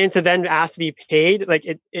 And to then ask to be paid,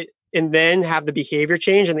 and then have the behavior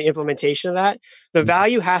change and the implementation of that, the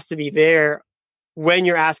value has to be there when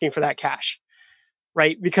you're asking for that cash.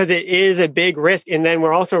 Right? Because it is a big risk. And then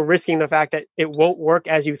we're also risking the fact that it won't work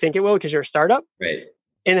as you think it will because you're a startup. Right.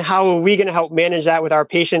 And how are we going to help manage that with our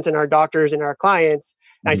patients and our doctors and our clients?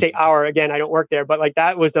 And I say again, I don't work there, but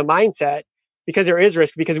that was the mindset because there is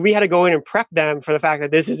risk because we had to go in and prep them for the fact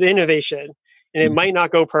that this is innovation and it might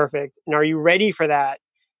not go perfect. And are you ready for that?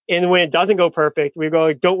 And when it doesn't go perfect, we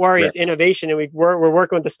go, don't worry, it's innovation. And we're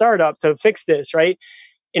working with the startup to fix this, right?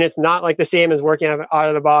 And it's not like the same as working out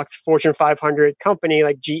of the box Fortune 500 company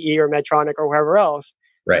like GE or Medtronic or whoever else.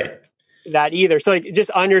 Right. That either. So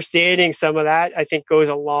just understanding some of that, I think goes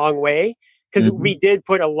a long way because we did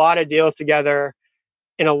put a lot of deals together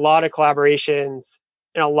and a lot of collaborations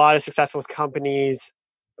and a lot of successful companies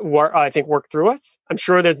work through us. I'm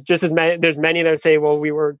sure there's just as many, there's many that say, well,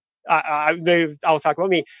 we were, I'll talk about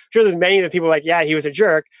me. I'm sure there's many that people are like, yeah, he was a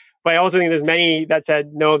jerk. But I also think there's many that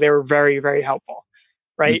said, no, they were very, very helpful.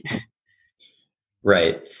 Right.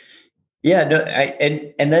 Right. Yeah. No.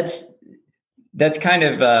 And that's kind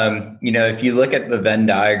of if you look at the Venn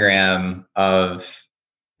diagram of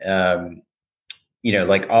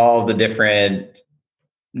like all the different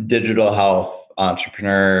digital health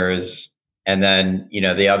entrepreneurs, and then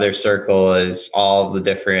the other circle is all the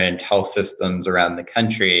different health systems around the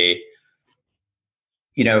country.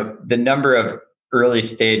 The number of early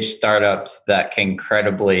stage startups that can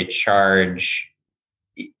credibly charge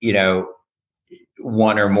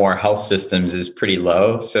one or more health systems is pretty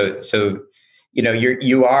low. So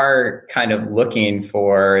you are kind of looking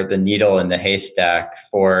for the needle in the haystack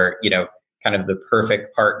for kind of the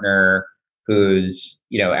perfect partner who's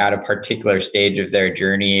at a particular stage of their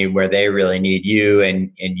journey where they really need you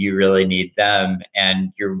and you really need them,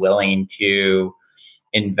 and you're willing to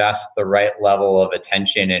invest the right level of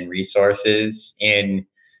attention and resources in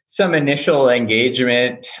some initial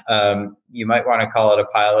engagement. You might want to call it a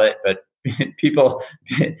pilot, but people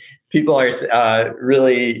are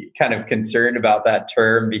really kind of concerned about that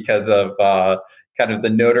term because of kind of the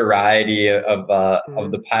notoriety of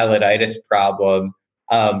the pilotitis problem.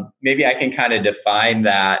 Maybe I can kind of define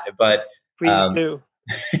that, but please do.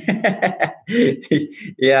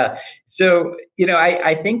 Yeah. So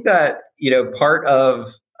I think that part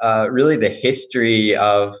of really the history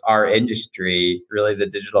of our industry, really the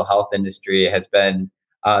digital health industry, has been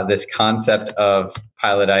this concept of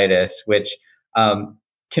pilotitis, which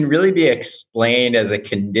can really be explained as a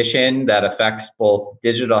condition that affects both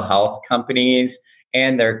digital health companies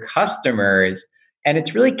and their customers. And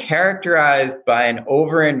it's really characterized by an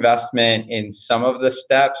overinvestment in some of the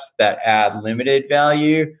steps that add limited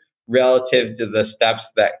value relative to the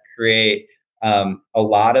steps that create a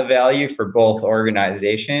lot of value for both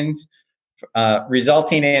organizations.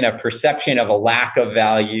 resulting in a perception of a lack of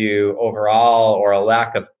value overall or a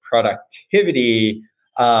lack of productivity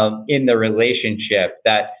in the relationship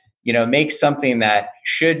that makes something that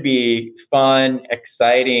should be fun,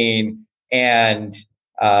 exciting, and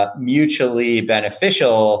mutually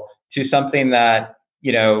beneficial to something that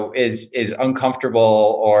is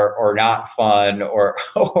uncomfortable or not fun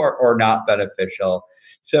or not beneficial.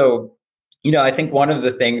 So I think one of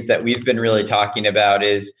the things that we've been really talking about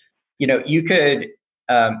is you could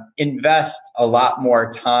invest a lot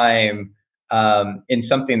more time in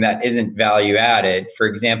something that isn't value added. For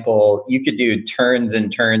example, you could do turns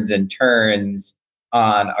and turns and turns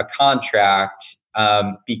on a contract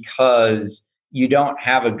because you don't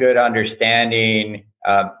have a good understanding.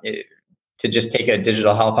 To just take a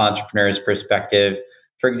digital health entrepreneur's perspective,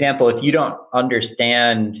 for example, if you don't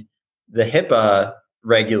understand the HIPAA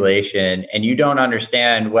regulation and you don't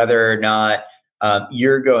understand whether or not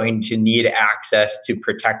you're going to need access to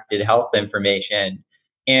protected health information,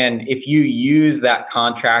 and if you use that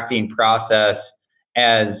contracting process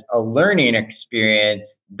as a learning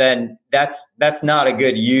experience, then that's not a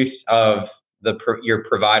good use of your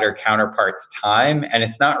provider counterpart's time, and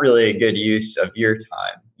it's not really a good use of your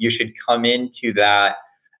time. You should come into that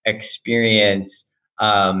experience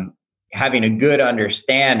having a good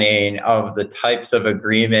understanding of the types of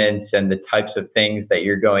agreements and the types of things that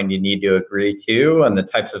you're going to need to agree to and the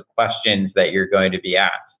types of questions that you're going to be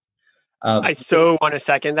asked. I so want to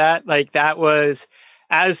second that. Like that was,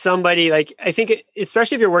 as somebody, like I think,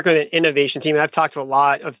 especially if you're working with an innovation team, and I've talked to a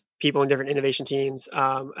lot of people in different innovation teams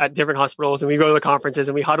at different hospitals, and we go to the conferences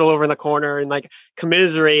and we huddle over in the corner and like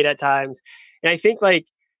commiserate at times. And I think like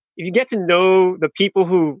if you get to know the people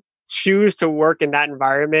who choose to work in that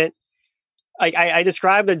environment, like I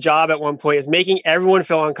described the job at one point as making everyone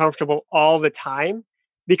feel uncomfortable all the time,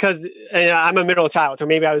 because I'm a middle child, so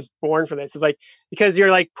maybe I was born for this. It's like, because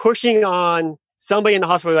you're like pushing on somebody in the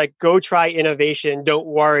hospital, like, go try innovation. Don't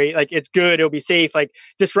worry. Like, it's good. It'll be safe. Like,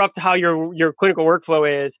 disrupt how your clinical workflow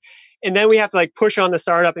is. And then we have to like push on the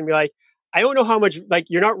startup and be like, I don't know how much, like,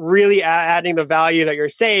 you're not really adding the value that you're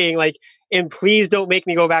saying. Like, and please don't make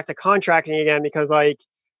me go back to contracting again, because like,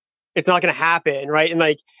 it's not going to happen. Right. And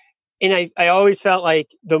like, and I always felt like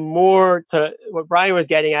the more to what Brian was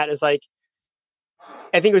getting at is like,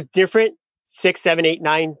 I think it was different 6, 7, 8,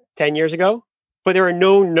 9, 10 years ago, but there were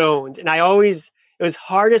no knowns. And it was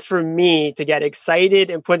hardest for me to get excited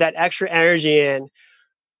and put that extra energy in,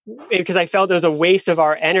 because I felt it was a waste of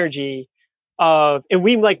our energy and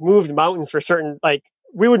we like moved mountains for certain, like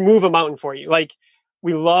we would move a mountain for you. Like,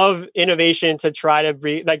 we love innovation to try to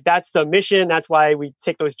be like, that's the mission. That's why we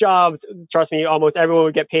take those jobs. Trust me, almost everyone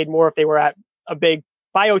would get paid more if they were at a big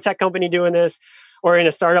biotech company doing this or in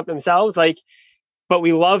a startup themselves. Like, but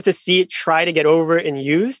we love to see it try to get over and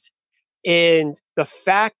used. And the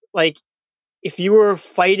fact, like, if you were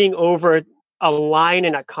fighting over a line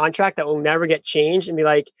in a contract that will never get changed and be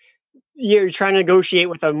like, you're trying to negotiate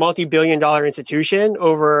with a multi-billion-dollar institution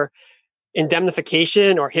over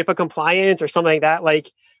indemnification or HIPAA compliance or something like that, like,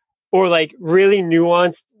 or like really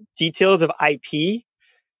nuanced details of IP,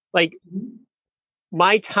 like,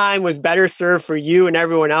 my time was better served for you and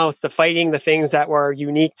everyone else to fighting the things that were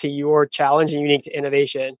unique to your challenge and unique to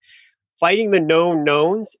innovation. Fighting the known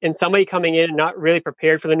knowns and somebody coming in and not really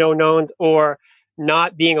prepared for the known knowns, or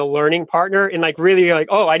not being a learning partner and like really like,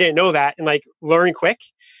 oh, I didn't know that, and like learn quick.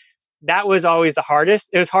 That was always the hardest.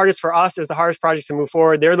 It was hardest for us. It was the hardest projects to move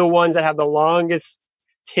forward. They're the ones that have the longest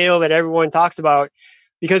tail that everyone talks about,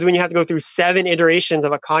 because when you have to go through 7 iterations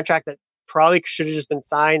of a contract that probably should have just been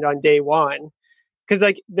signed on day one, because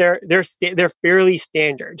like they're fairly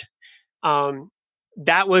standard.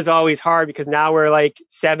 That was always hard, because now we're like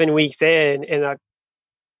 7 weeks in and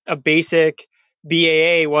a basic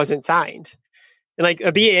BAA wasn't signed. And like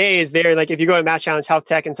a BAA is there. Like if you go to Mass Challenge Health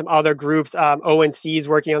Tech and some other groups, ONC is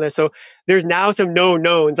working on this. So there's now some known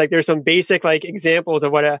knowns. Like there's some basic like examples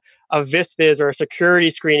of what a VISP is, or a security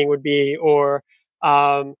screening would be, or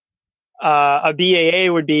a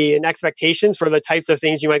BAA would be, and expectations for the types of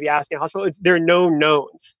things you might be asking a hospital. There are known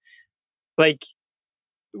knowns. Like,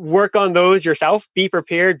 work on those yourself. Be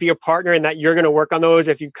prepared. Be a partner in that you're going to work on those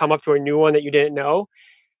if you come up to a new one that you didn't know,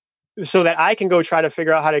 so that I can go try to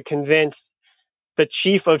figure out how to convince the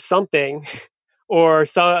chief of something or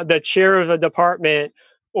the chair of a department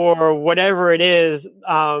or whatever it is,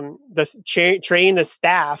 train the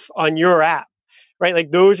staff on your app, right?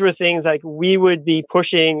 Like those were things like we would be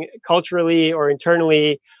pushing culturally or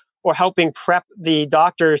internally, or helping prep the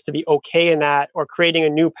doctors to be okay in that, or creating a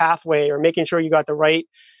new pathway, or making sure you got the right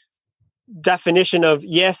definition of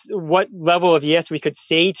yes, what level of yes we could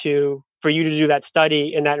say to for you to do that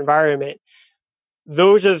study in that environment.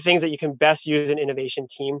 those are the things that you can best use an innovation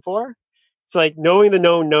team for. So like knowing the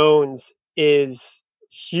known knowns is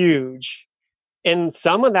huge. And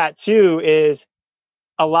some of that too is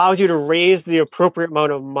allows you to raise the appropriate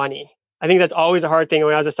amount of money. I think that's always a hard thing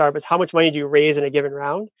when I was a startup is how much money do you raise in a given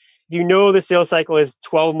round? If you know the sales cycle is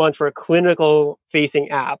 12 months for a clinical facing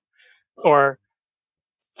app or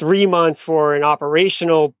 3 months for an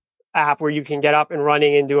operational app where you can get up and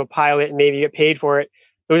running and do a pilot and maybe get paid for it.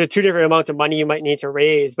 Those are two different amounts of money you might need to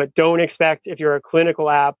raise, but don't expect if you're a clinical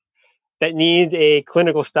app that needs a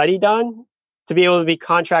clinical study done to be able to be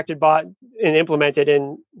contracted, bought, and implemented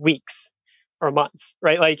in weeks or months,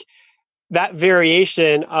 right? Like that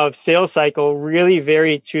variation of sales cycle really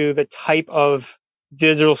varied to the type of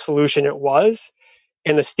digital solution it was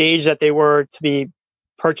and the stage that they were to be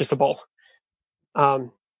purchasable.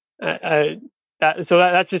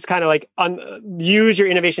 That's just kind of like use your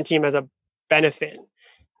innovation team as a benefit,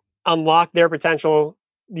 unlock their potential,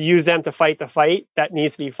 use them to fight the fight that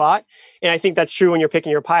needs to be fought. And I think that's true when you're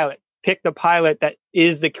picking your pilot. Pick the pilot that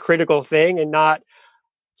is the critical thing and not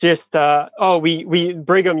just, we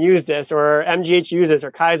Brigham used this or MGH used this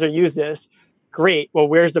or Kaiser used this. Great. Well,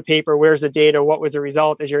 where's the paper? Where's the data? What was the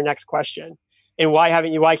result is your next question. And why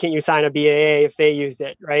can't you sign a BAA if they used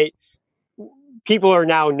it, right? People are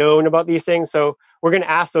now known about these things. So we're going to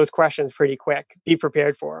ask those questions pretty quick. Be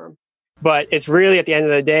prepared for them. But it's really at the end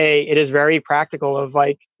of the day, it is very practical of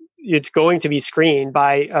like, it's going to be screened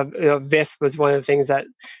by a VISP was one of the things that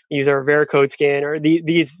use our Vericode scan or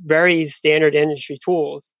these very standard industry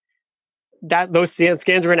tools that those scans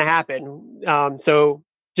are going to happen. So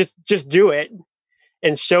just do it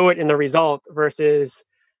and show it in the result versus,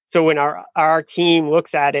 so when our team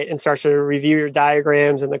looks at it and starts to review your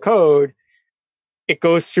diagrams and the code, it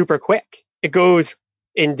goes super quick. It goes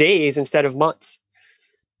in days instead of months.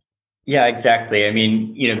 Yeah, exactly. I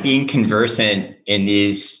mean, being conversant in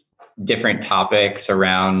these different topics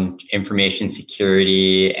around information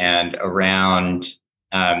security and around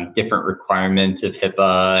different requirements of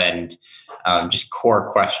HIPAA and just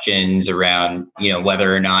core questions around,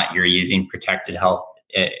 whether or not you're using protected health,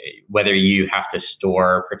 whether you have to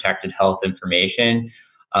store protected health information.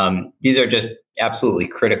 These are just absolutely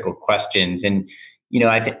critical questions. And,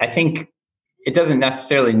 I think it doesn't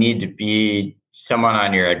necessarily need to be someone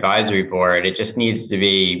on your advisory board. It just needs to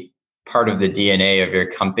be part of the DNA of your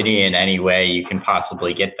company in any way you can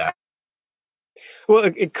possibly get that. Well,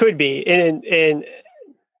 it could be. And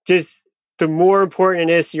just the more important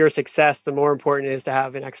it is to your success, the more important it is to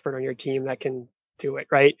have an expert on your team that can do it,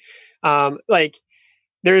 right? Like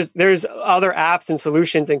there's other apps and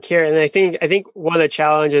solutions and care. And I think one of the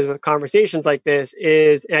challenges with conversations like this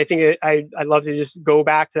is, and I think I'd love to just go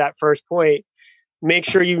back to that first point, make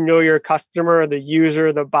sure you know your customer, the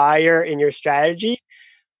user, the buyer in your strategy.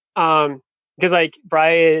 Because like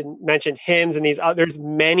Brian mentioned HIMSS and these others,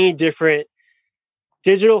 many different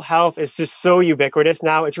digital health is just so ubiquitous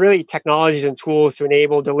now. It's really technologies and tools to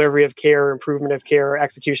enable delivery of care, improvement of care,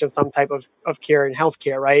 execution of some type of care in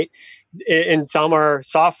healthcare, right? And some are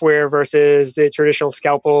software versus the traditional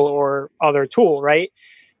scalpel or other tool, right?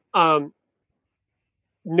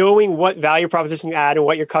 Knowing what value proposition you add and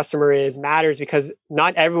what your customer is matters because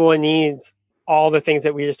not everyone needs all the things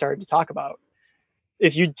that we just started to talk about.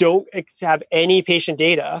 If you don't have any patient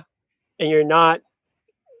data and you're not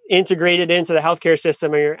integrated into the healthcare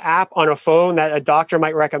system or your app on a phone that a doctor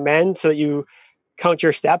might recommend so that you count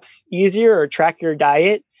your steps easier or track your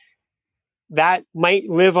diet, that might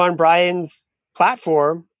live on Brian's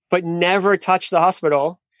platform, but never touch the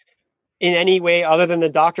hospital in any way other than the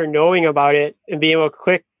doctor knowing about it and being able to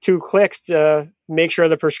click 2 clicks to make sure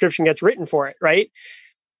the prescription gets written for it, right?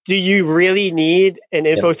 Do you really need an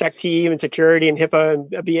InfoSec team and security and HIPAA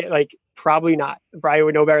and be like, probably not. Brian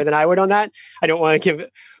would know better than I would on that. I don't want to give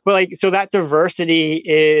it, but like, so that diversity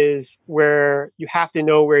is where you have to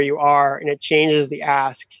know where you are and it changes the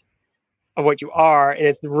ask of what you are. And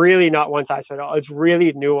it's really not one size fits all. It's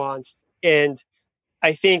really nuanced. And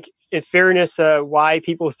I think in fairness, why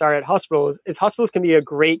people start at hospitals is hospitals can be a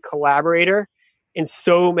great collaborator in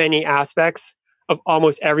so many aspects of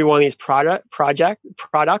almost every one of these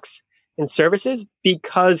products and services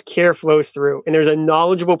because care flows through. And there's a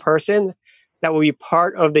knowledgeable person that will be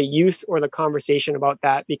part of the use or the conversation about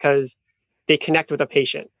that because they connect with a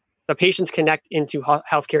patient. The patients connect into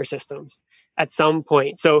healthcare systems at some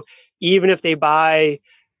point. So even if they buy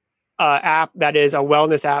an app that is a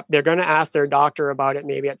wellness app, they're going to ask their doctor about it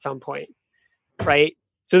maybe at some point, right?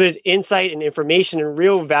 So there's insight and information and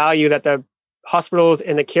real value that the hospitals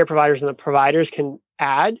and the care providers and the providers can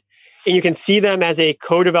add. And you can see them as a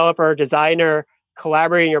co-developer, designer,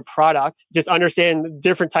 collaborating your product, just understand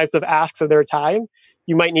different types of asks of their time.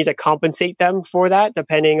 You might need to compensate them for that,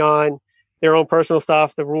 depending on their own personal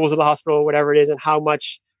stuff, the rules of the hospital, whatever it is, and how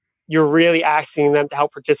much you're really asking them to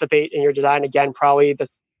help participate in your design. Again, probably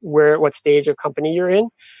what stage of company you're in.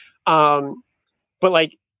 But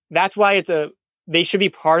like, that's why they should be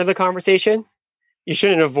part of the conversation. You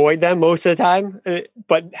shouldn't avoid them most of the time,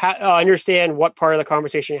 but understand what part of the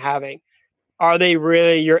conversation you're having. Are they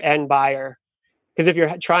really your end buyer? Because if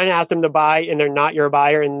you're trying to ask them to buy and they're not your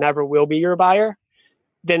buyer and never will be your buyer,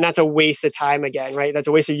 then that's a waste of time again, right? That's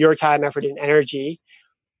a waste of your time, effort, and energy.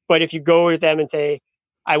 But if you go with them and say,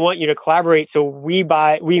 I want you to collaborate, so we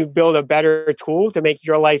build a better tool to make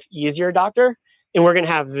your life easier, doctor, and we're going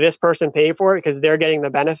to have this person pay for it because they're getting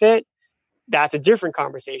the benefit, that's a different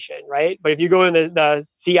conversation, right? But if you go in the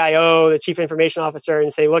CIO, the chief information officer,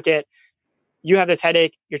 and say, look, you have this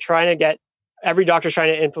headache, every doctor's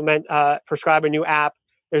trying to prescribe a new app,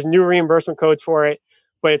 there's new reimbursement codes for it,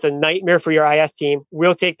 but it's a nightmare for your IS team,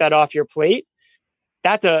 we'll take that off your plate.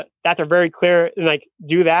 That's a very clear, like,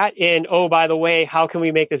 do that. And, oh, by the way, how can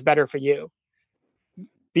we make this better for you?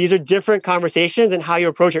 These are different conversations, and how you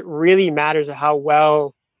approach it really matters of how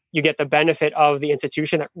well you get the benefit of the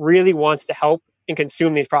institution that really wants to help and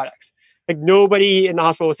consume these products. Like, nobody in the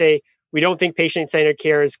hospital will say, we don't think patient-centered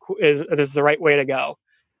care is the right way to go.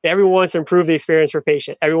 Everyone wants to improve the experience for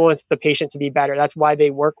patient. Everyone wants the patient to be better. That's why they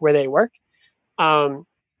work where they work.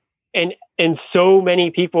 And so many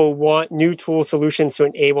people want new tool solutions to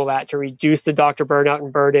enable that, to reduce the doctor burnout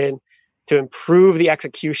and burden, to improve the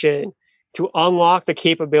execution, to unlock the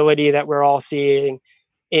capability that we're all seeing,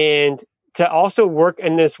 and to also work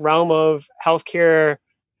in this realm of healthcare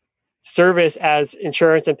service as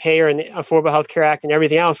insurance and payer and the Affordable Health Care Act and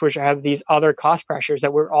everything else, which have these other cost pressures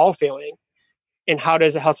that we're all feeling. And how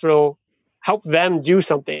does a hospital help them do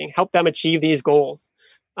something, help them achieve these goals?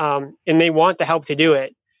 And they want the help to do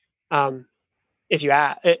it. If you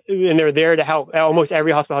ask, and they're there to help. Almost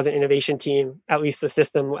every hospital has an innovation team, at least at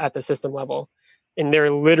the system level, and they're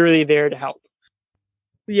literally there to help.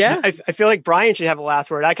 Yeah, I feel like Brian should have a last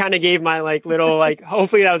word. I kind of gave my little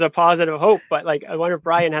hopefully that was a positive hope, but I wonder if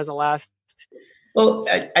Brian has a last. Well,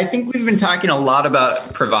 I think we've been talking a lot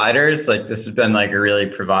about providers. Like, this has been a really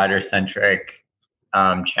provider centric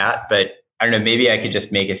chat, but I don't know, maybe I could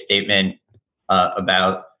just make a statement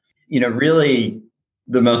about, really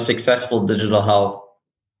the most successful digital health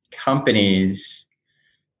companies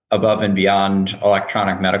above and beyond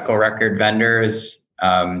electronic medical record vendors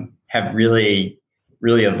have really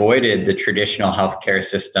avoided the traditional healthcare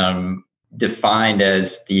system defined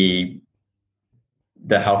as the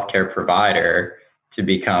healthcare provider to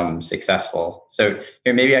become successful. So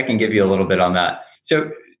here, maybe I can give you a little bit on that.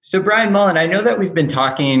 So Brian Mullen, I know that we've been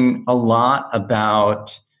talking a lot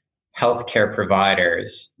about healthcare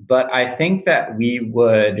providers, but I think that we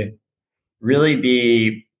would really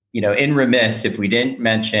be, in remiss if we didn't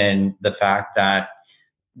mention the fact that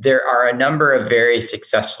there are a number of very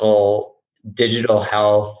successful digital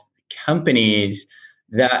health companies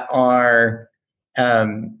that are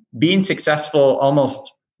being successful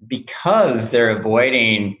almost because they're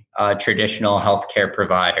avoiding traditional healthcare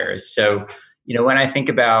providers. So, when I think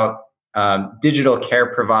about digital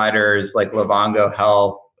care providers like Livongo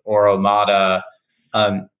Health or Omada,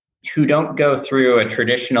 who don't go through a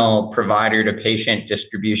traditional provider to patient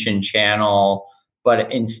distribution channel,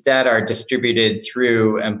 but instead are distributed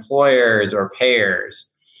through employers or payers.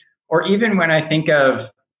 Or even when I think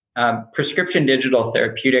of prescription digital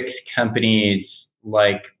therapeutics companies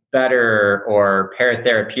like Better or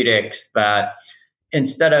Paratherapeutics, that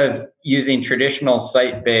instead of using traditional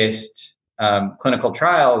site-based clinical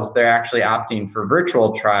trials, they're actually opting for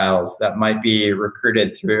virtual trials that might be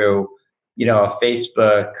recruited through, a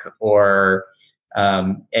Facebook or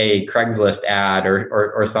a Craigslist ad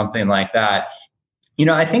or something like that.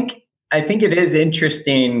 I think it is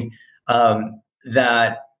interesting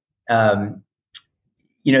that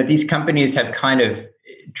these companies have kind of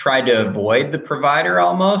tried to avoid the provider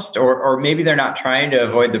almost, or maybe they're not trying to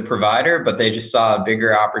avoid the provider, but they just saw a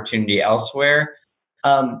bigger opportunity elsewhere.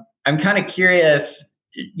 I'm kind of curious,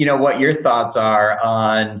 what your thoughts are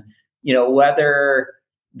on, whether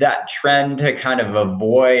that trend to kind of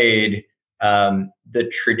avoid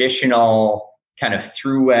the traditional kind of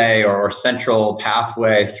throughway or central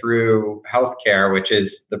pathway through healthcare, which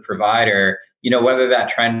is the provider, whether that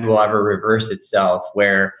trend will ever reverse itself,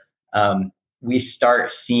 where we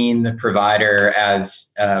start seeing the provider as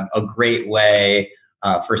a great way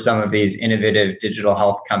for some of these innovative digital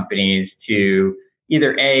health companies to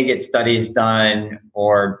either A, get studies done,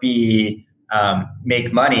 or B,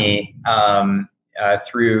 make money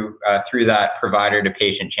through that provider to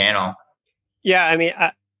patient channel. Yeah, I mean,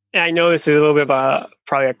 I know this is a little bit of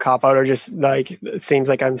probably a cop out, or just like it seems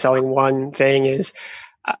like I'm selling one thing. Is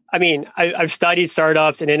I mean, I've studied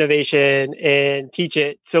startups and innovation and teach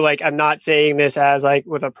it. So like, I'm not saying this as like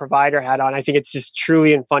with a provider hat on. I think it's just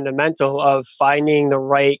truly and fundamental of finding the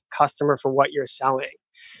right customer for what you're selling.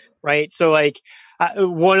 Right. So like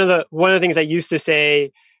one of the things I used to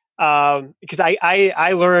say, because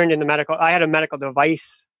I learned in the medical, I had a medical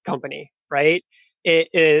device company, right? It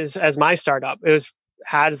is as my startup,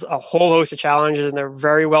 has a whole host of challenges, and they're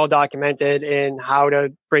very well documented in how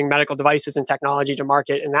to bring medical devices and technology to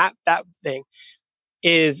market. And that thing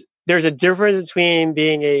is, there's a difference between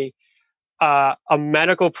being a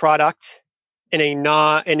medical product and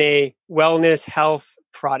a wellness health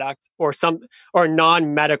product, or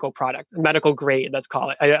non-medical product, medical grade, let's call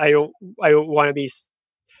it. I don't want to be,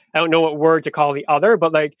 I don't know what word to call the other,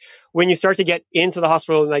 but like when you start to get into the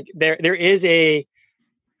hospital, like there is a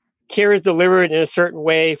care is delivered in a certain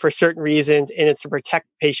way for certain reasons, and it's to protect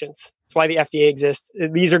patients. That's why the FDA exists.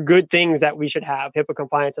 These are good things that we should have, HIPAA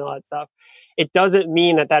compliance and all that stuff. It doesn't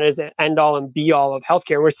mean that is an end all and be all of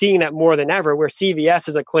healthcare. We're seeing that more than ever, where CVS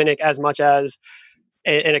is a clinic as much as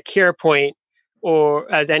in a care point or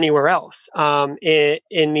as anywhere else. In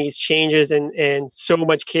these changes, and so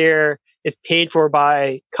much care is paid for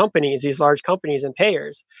by companies, these large companies and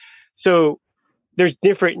payers. So there's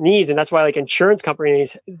different needs, and that's why like insurance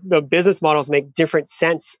companies, the business models make different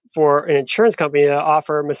sense for an insurance company to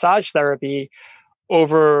offer massage therapy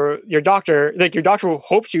over your doctor. Like your doctor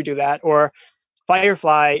hopes you do that, or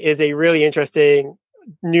Firefly is a really interesting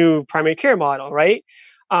new primary care model, right?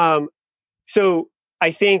 So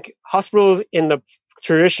I think hospitals in the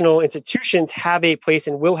traditional institutions have a place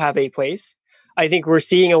and will have a place. I think we're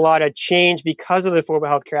seeing a lot of change because of the Affordable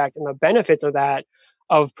Health Care Act and the benefits of that,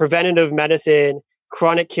 of preventative medicine,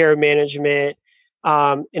 chronic care management,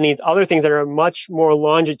 and these other things that are much more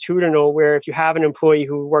longitudinal, where if you have an employee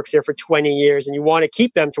who works there for 20 years and you want to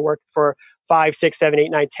keep them to work for 5, 6, 7,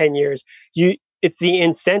 8, 9, 10 years, it's the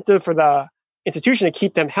incentive for the institution to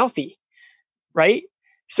keep them healthy, right?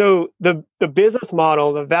 So the business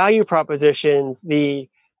model, the value propositions, the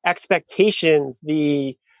expectations,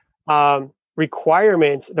 the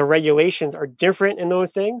requirements, the regulations are different in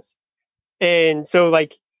those things. And so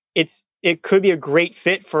like it could be a great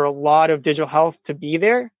fit for a lot of digital health to be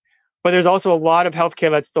there, but there's also a lot of healthcare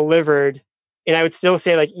that's delivered. And I would still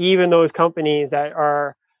say like even those companies that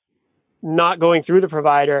are not going through the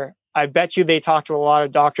provider, I bet you they talk to a lot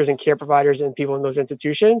of doctors and care providers and people in those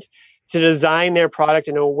institutions to design their product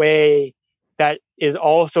in a way that is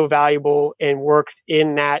also valuable and works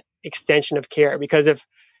in that extension of care. Because if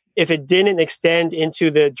it didn't extend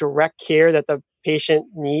into the direct care that the patient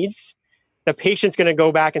needs, the patient's going to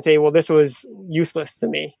go back and say, well, this was useless to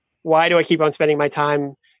me. Why do I keep on spending my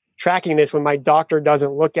time tracking this when my doctor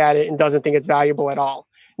doesn't look at it and doesn't think it's valuable at all?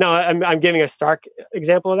 Now, I'm giving a stark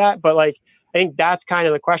example of that, but like, I think that's kind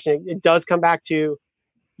of the question. It does come back to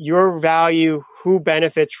your value, who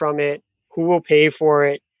benefits from it, who will pay for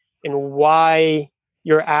it, and why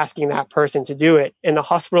you're asking that person to do it. And the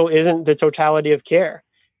hospital isn't the totality of care.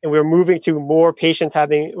 And we're moving to more patients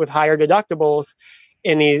with higher deductibles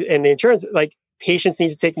in the insurance. Like patients need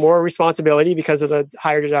to take more responsibility because of the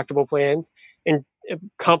higher deductible plans, and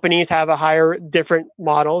companies have a higher different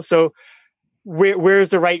model. So where's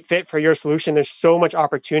the right fit for your solution? There's so much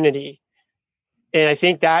opportunity. And I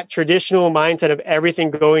think that traditional mindset of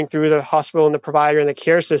everything going through the hospital and the provider and the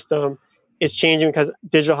care system is changing because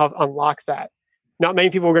digital health unlocks that. Not many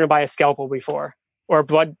people were going to buy a scalpel before, or a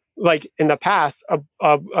blood, like in the past,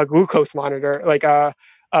 a glucose monitor, like a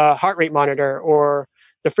heart rate monitor or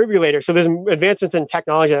defibrillator. So there's advancements in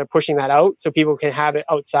technology that are pushing that out so people can have it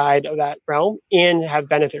outside of that realm and have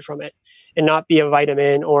benefit from it, and not be a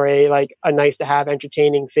vitamin or a nice to have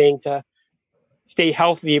entertaining thing to stay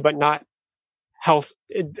healthy, but not health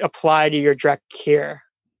apply to your direct care.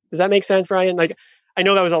 Does that make sense, Brian? Like, I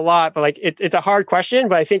know that was a lot, but like it's a hard question,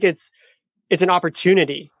 but I think it's an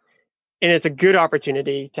opportunity, and it's a good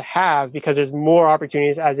opportunity to have because there's more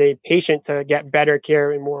opportunities as a patient to get better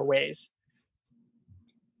care in more ways.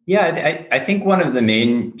 Yeah, I think one of the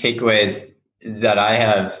main takeaways that I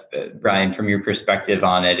have, Brian, from your perspective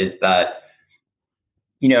on it is that,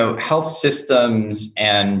 health systems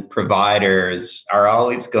and providers are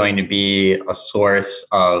always going to be a source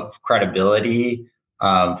of credibility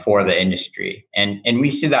for the industry. And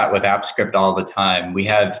we see that with AppScript all the time. We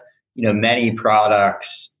have, many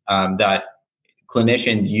products that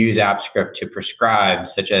clinicians use AppScript to prescribe,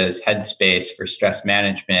 such as Headspace for stress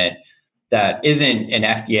management, that isn't an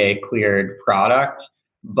FDA cleared product,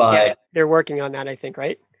 but they're working on that, I think,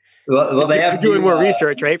 right? Well, they have doing more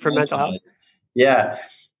research, right, for mental health. Yeah,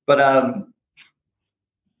 but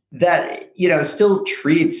that still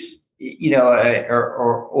treats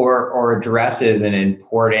or addresses an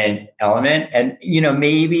important element, and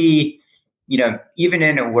maybe even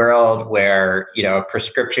in a world where a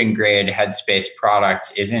prescription grade Headspace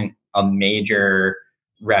product isn't a major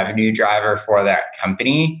revenue driver for that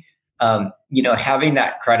company. Having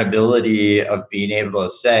that credibility of being able to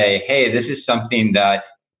say, hey, this is something that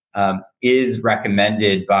is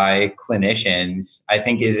recommended by clinicians, I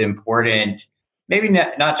think is important, maybe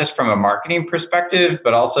not just from a marketing perspective,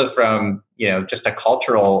 but also from, just a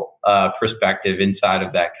cultural perspective inside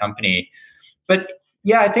of that company. But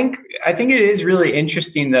yeah, I think it is really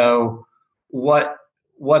interesting though,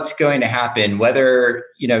 what's going to happen, whether,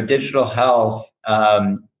 digital health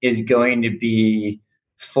is going to be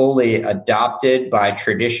fully adopted by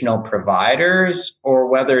traditional providers, or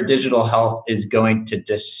whether digital health is going to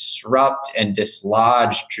disrupt and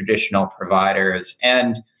dislodge traditional providers.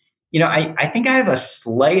 And, I think I have a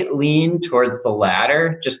slight lean towards the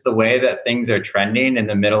latter, just the way that things are trending in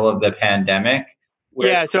the middle of the pandemic.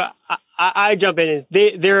 Yeah, so I jump in is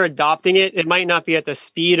they're adopting it. It might not be at the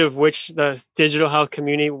speed of which the digital health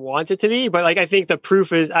community wants it to be, but I think the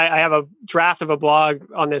proof is I have a draft of a blog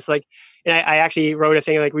on this, and I actually wrote a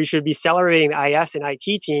thing we should be celebrating the IS and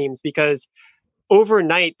IT teams, because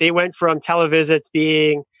overnight they went from televisits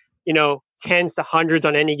being, tens to hundreds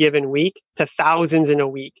on any given week to thousands in a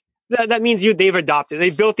week. That means they've adopted.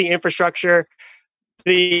 They've built the infrastructure.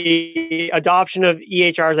 The adoption of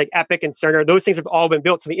EHRs like Epic and Cerner, those things have all been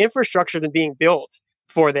built. So the infrastructure has been being built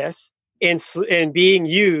for this and being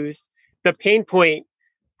used. The pain point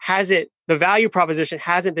the value proposition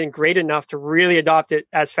hasn't been great enough to really adopt it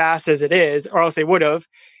as fast as it is, or else they would have.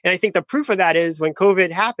 And I think the proof of that is when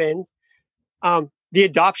COVID happened, the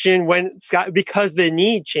adoption because the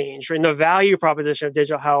need changed and the value proposition of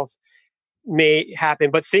digital health may happen.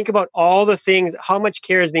 But think about all the things, how much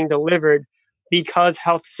care is being delivered because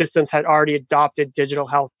health systems had already adopted digital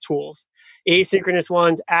health tools, asynchronous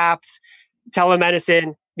ones, apps,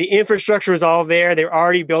 telemedicine. The infrastructure was all there. They were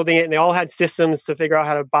already building it, and they all had systems to figure out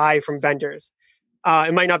how to buy from vendors.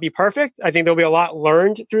 It might not be perfect. I think there'll be a lot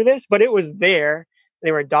learned through this, but it was there.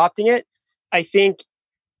 They were adopting it. I think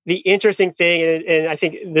the interesting thing, and I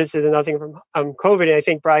think this is another thing from COVID, and I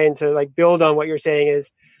think, Brian, to build on what you're saying, is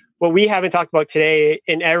what we haven't talked about today,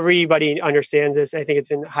 and everybody understands this, I think it's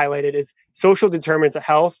been highlighted, is social determinants of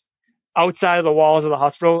health outside of the walls of the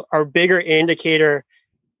hospital are a bigger indicator,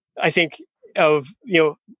 I think, of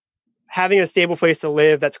having a stable place to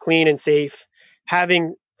live that's clean and safe,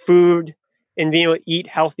 having food and being able to eat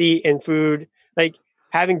healthy and food,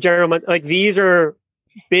 having these are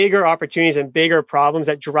bigger opportunities and bigger problems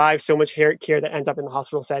that drive so much care that ends up in the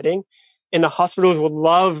hospital setting. And the hospitals would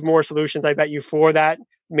love more solutions, I bet you, for that,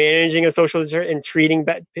 managing a social determinant and treating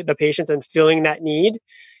the patients and filling that need.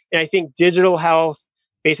 And I think digital health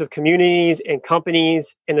based with communities and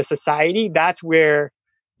companies and the society, that's where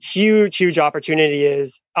huge opportunity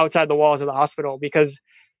is outside the walls of the hospital, because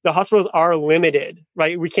the hospitals are limited,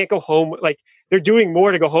 right? We can't go home. They're doing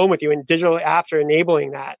more to go home with you, and digital apps are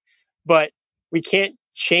enabling that. But we can't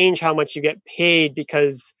change how much you get paid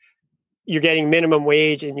because you're getting minimum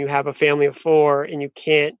wage and you have a family of 4 and you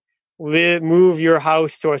can't move your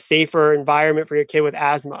house to a safer environment for your kid with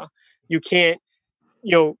asthma. You can't,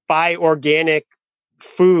 buy organic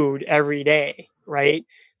food every day, right?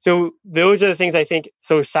 So those are the things I think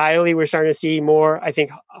societally we're starting to see more. I think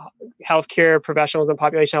healthcare professionals and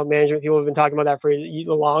population health management people have been talking about that for a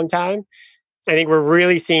long time. I think we're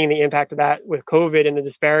really seeing the impact of that with COVID and the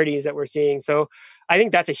disparities that we're seeing. So I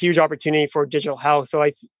think that's a huge opportunity for digital health. So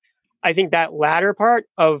I think that latter part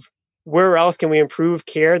of where else can we improve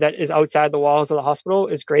care that is outside the walls of the hospital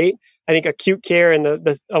is great. I think acute care and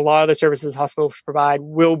a lot of the services hospitals provide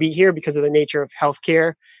will be here because of the nature of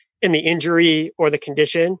healthcare and the injury or the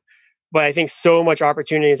condition. But I think so much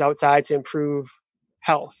opportunity is outside to improve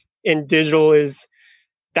health. And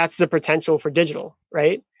that's the potential for digital,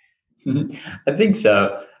 right? I think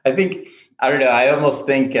so. I don't know. I almost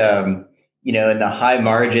think, in the high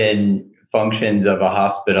margin functions of a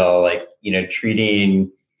hospital,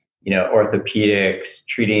 treating, orthopedics,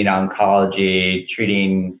 treating oncology,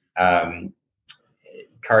 treating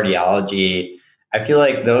cardiology, I feel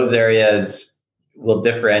like those areas will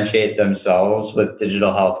differentiate themselves with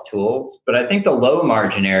digital health tools. But I think the low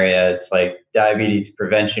margin areas like diabetes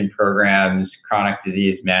prevention programs, chronic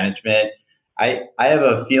disease management, I have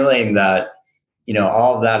a feeling that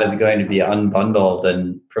all of that is going to be unbundled,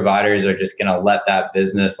 and providers are just going to let that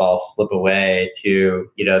business all slip away to,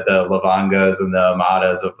 the Livongos and the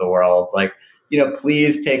Amadas of the world. Like,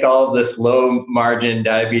 please take all of this low margin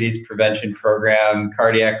diabetes prevention program,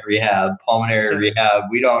 cardiac rehab, pulmonary rehab.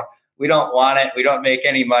 We don't want it. We don't make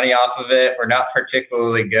any money off of it. We're not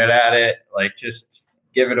particularly good at it. Like, just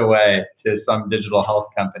give it away to some digital health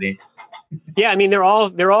company. Yeah. I mean, they're all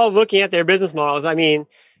looking at their business models. I mean,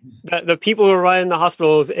 the people who are running the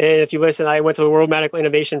hospitals, and if you listen, I went to the World Medical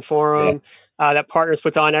Innovation Forum that Partners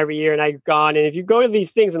puts on every year, and I've gone. And if you go to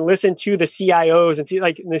these things and listen to the CIOs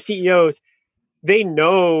and the CEOs, they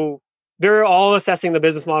know they're all assessing the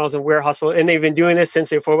business models and where hospital, and they've been doing this since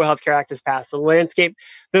the Affordable Health Care Act has passed. The landscape,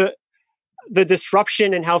 the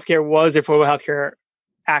disruption in healthcare was the Affordable Health Care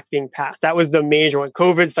Act being passed. That was the major one.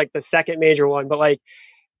 COVID's like the second major one, but like,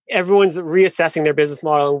 everyone's reassessing their business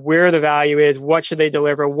model and where the value is, what should they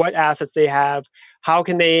deliver, what assets they have, how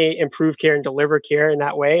can they improve care and deliver care in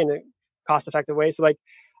that way, in a cost-effective way. So like,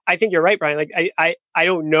 I think you're right, Brian. Like, I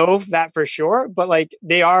don't know that for sure, but like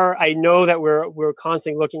I know that we're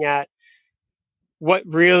constantly looking at what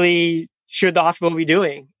really should the hospital be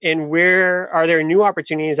doing, and where are there new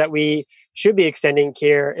opportunities that we should be extending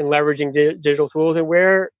care and leveraging digital tools, and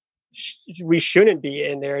where we shouldn't be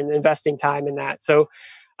in there and investing time in that. So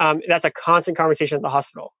that's a constant conversation at the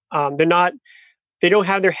hospital. They don't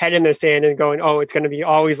have their head in the sand and going, oh, it's going to be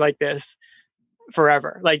always like this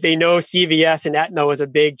forever. Like, they know CVS and Aetna was a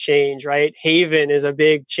big change, right? Haven is a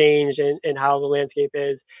big change in how the landscape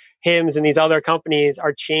is. HIMSS and these other companies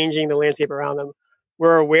are changing the landscape around them.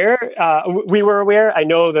 We're aware. We were aware. I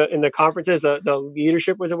know that in the conferences, the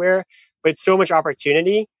leadership was aware, but it's so much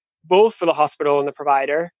opportunity, both for the hospital and the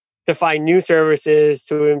provider, to find new services,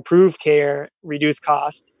 to improve care, reduce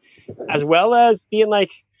cost, as well as being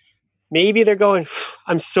like, maybe they're going,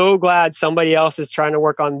 I'm so glad somebody else is trying to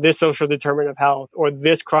work on this social determinant of health or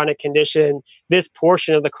this chronic condition, this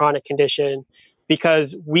portion of the chronic condition,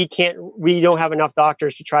 because we don't have enough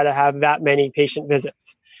doctors to try to have that many patient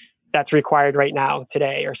visits that's required right now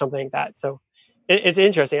today or something like that. So it's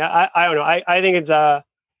interesting. I don't know. I think it's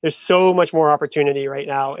there's so much more opportunity right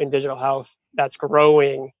now in digital health that's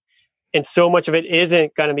growing. And so much of it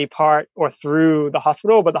isn't going to be part or through the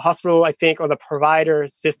hospital, but the hospital, I think, or the provider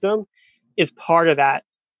system is part of that,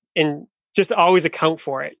 and just always account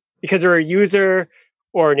for it, because they're a user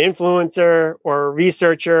or an influencer or a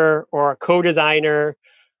researcher or a co-designer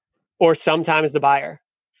or sometimes the buyer.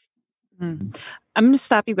 I'm going to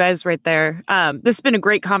stop you guys right there. This has been a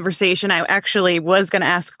great conversation. I actually was going to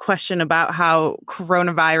ask a question about how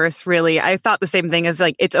coronavirus I thought the same thing, of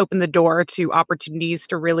like, it's opened the door to opportunities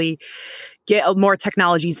to really get more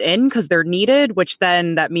technologies in because they're needed, which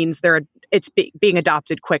then that means it's being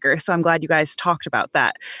adopted quicker. So I'm glad you guys talked about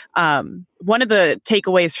that. One of the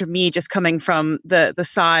takeaways for me, just coming from the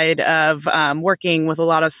side of working with a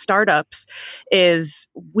lot of startups, is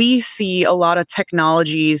we see a lot of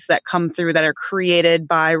technologies that come through that are created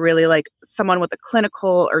by really like someone with a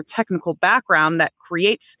clinical or technical background that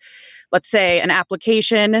creates, let's say, an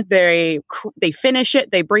application. They finish it,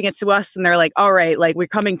 they bring it to us, and they're like, all right, like, we're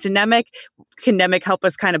coming to Nemic. Can Nemic help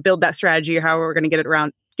us kind of build that strategy, or how we're going to get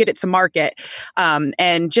it to market?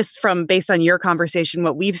 And just based on your conversation,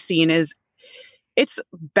 what we've seen is it's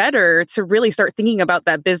better to really start thinking about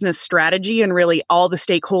that business strategy and really all the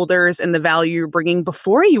stakeholders and the value you're bringing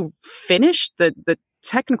before you finish the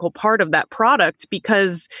technical part of that product,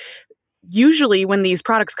 because usually when these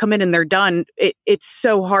products come in and they're done, it's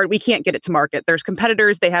so hard. We can't get it to market. There's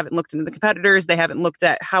competitors. They haven't looked into the competitors. They haven't looked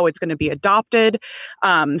at how it's going to be adopted.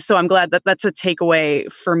 So I'm glad that that's a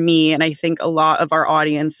takeaway for me. And I think a lot of our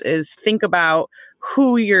audience is think about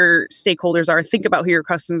who your stakeholders are, think about who your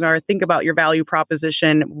customers are, think about your value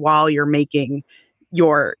proposition while you're making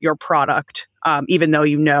your product, even though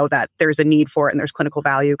you know that there's a need for it and there's clinical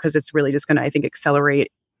value, because it's really just going to, I think,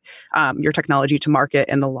 accelerate your technology to market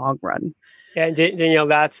in the long run. Yeah, and Danielle,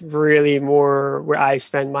 that's really more where I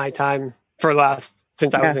spend my time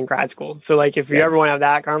since I was in grad school. So like, if you ever want to have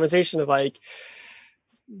that conversation of like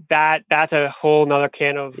that's a whole nother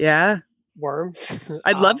can of worms.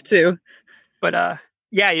 I'd love to. But I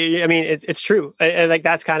mean, it's true. And like,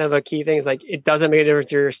 that's kind of a key thing, is like, it doesn't make a difference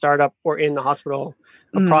if you're a startup or in the hospital.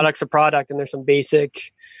 A product's a product, and there's some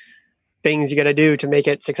basic things you got to do to make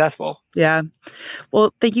it successful. Yeah.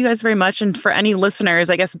 Well, thank you guys very much. And for any listeners,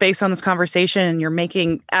 I guess based on this conversation and you're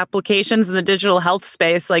making applications in the digital health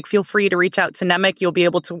space, like feel free to reach out to NEMIC. You'll be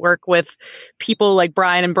able to work with people like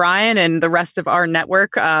Brian and the rest of our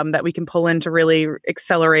network that we can pull in to really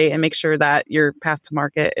accelerate and make sure that your path to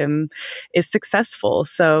market is successful.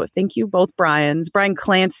 So thank you both, Brians. Brian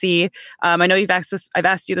Clancy, I know I've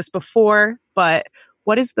asked you this before, but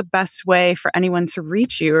what is the best way for anyone to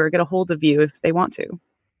reach you or get a hold of you if they want to?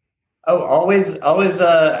 Oh, always.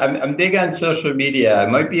 I'm big on social media. I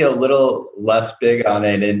might be a little less big on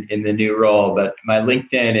it in the new role, but my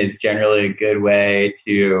LinkedIn is generally a good way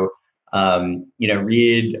to,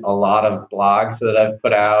 read a lot of blogs that I've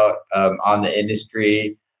put out on the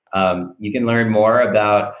industry. You can learn more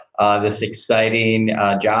about this exciting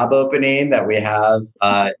job opening that we have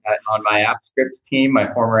on my AppScript team,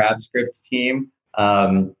 my former AppScript team.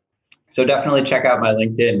 So definitely check out my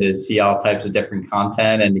LinkedIn to see all types of different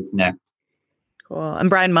content and to connect. Cool. And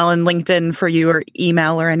Brian Mullen, LinkedIn for you or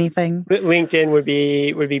email or anything? LinkedIn would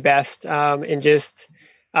be best. And just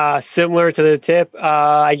similar to the tip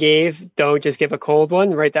I gave, don't just give a cold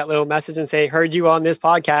one. Write that little message and say, heard you on this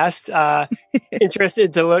podcast.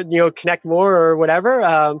 Interested to connect more or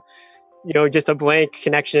whatever. Just a blank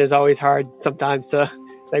connection is always hard sometimes to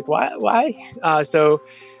like, why?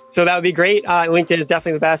 So that would be great. LinkedIn is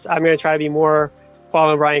definitely the best. I'm going to try to be more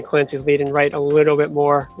following Brian Clancy's lead and write a little bit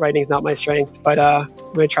more. Writing is not my strength, but I'm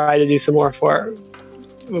going to try to do some more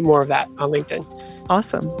of that on LinkedIn.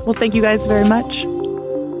 Awesome. Well, thank you guys very much.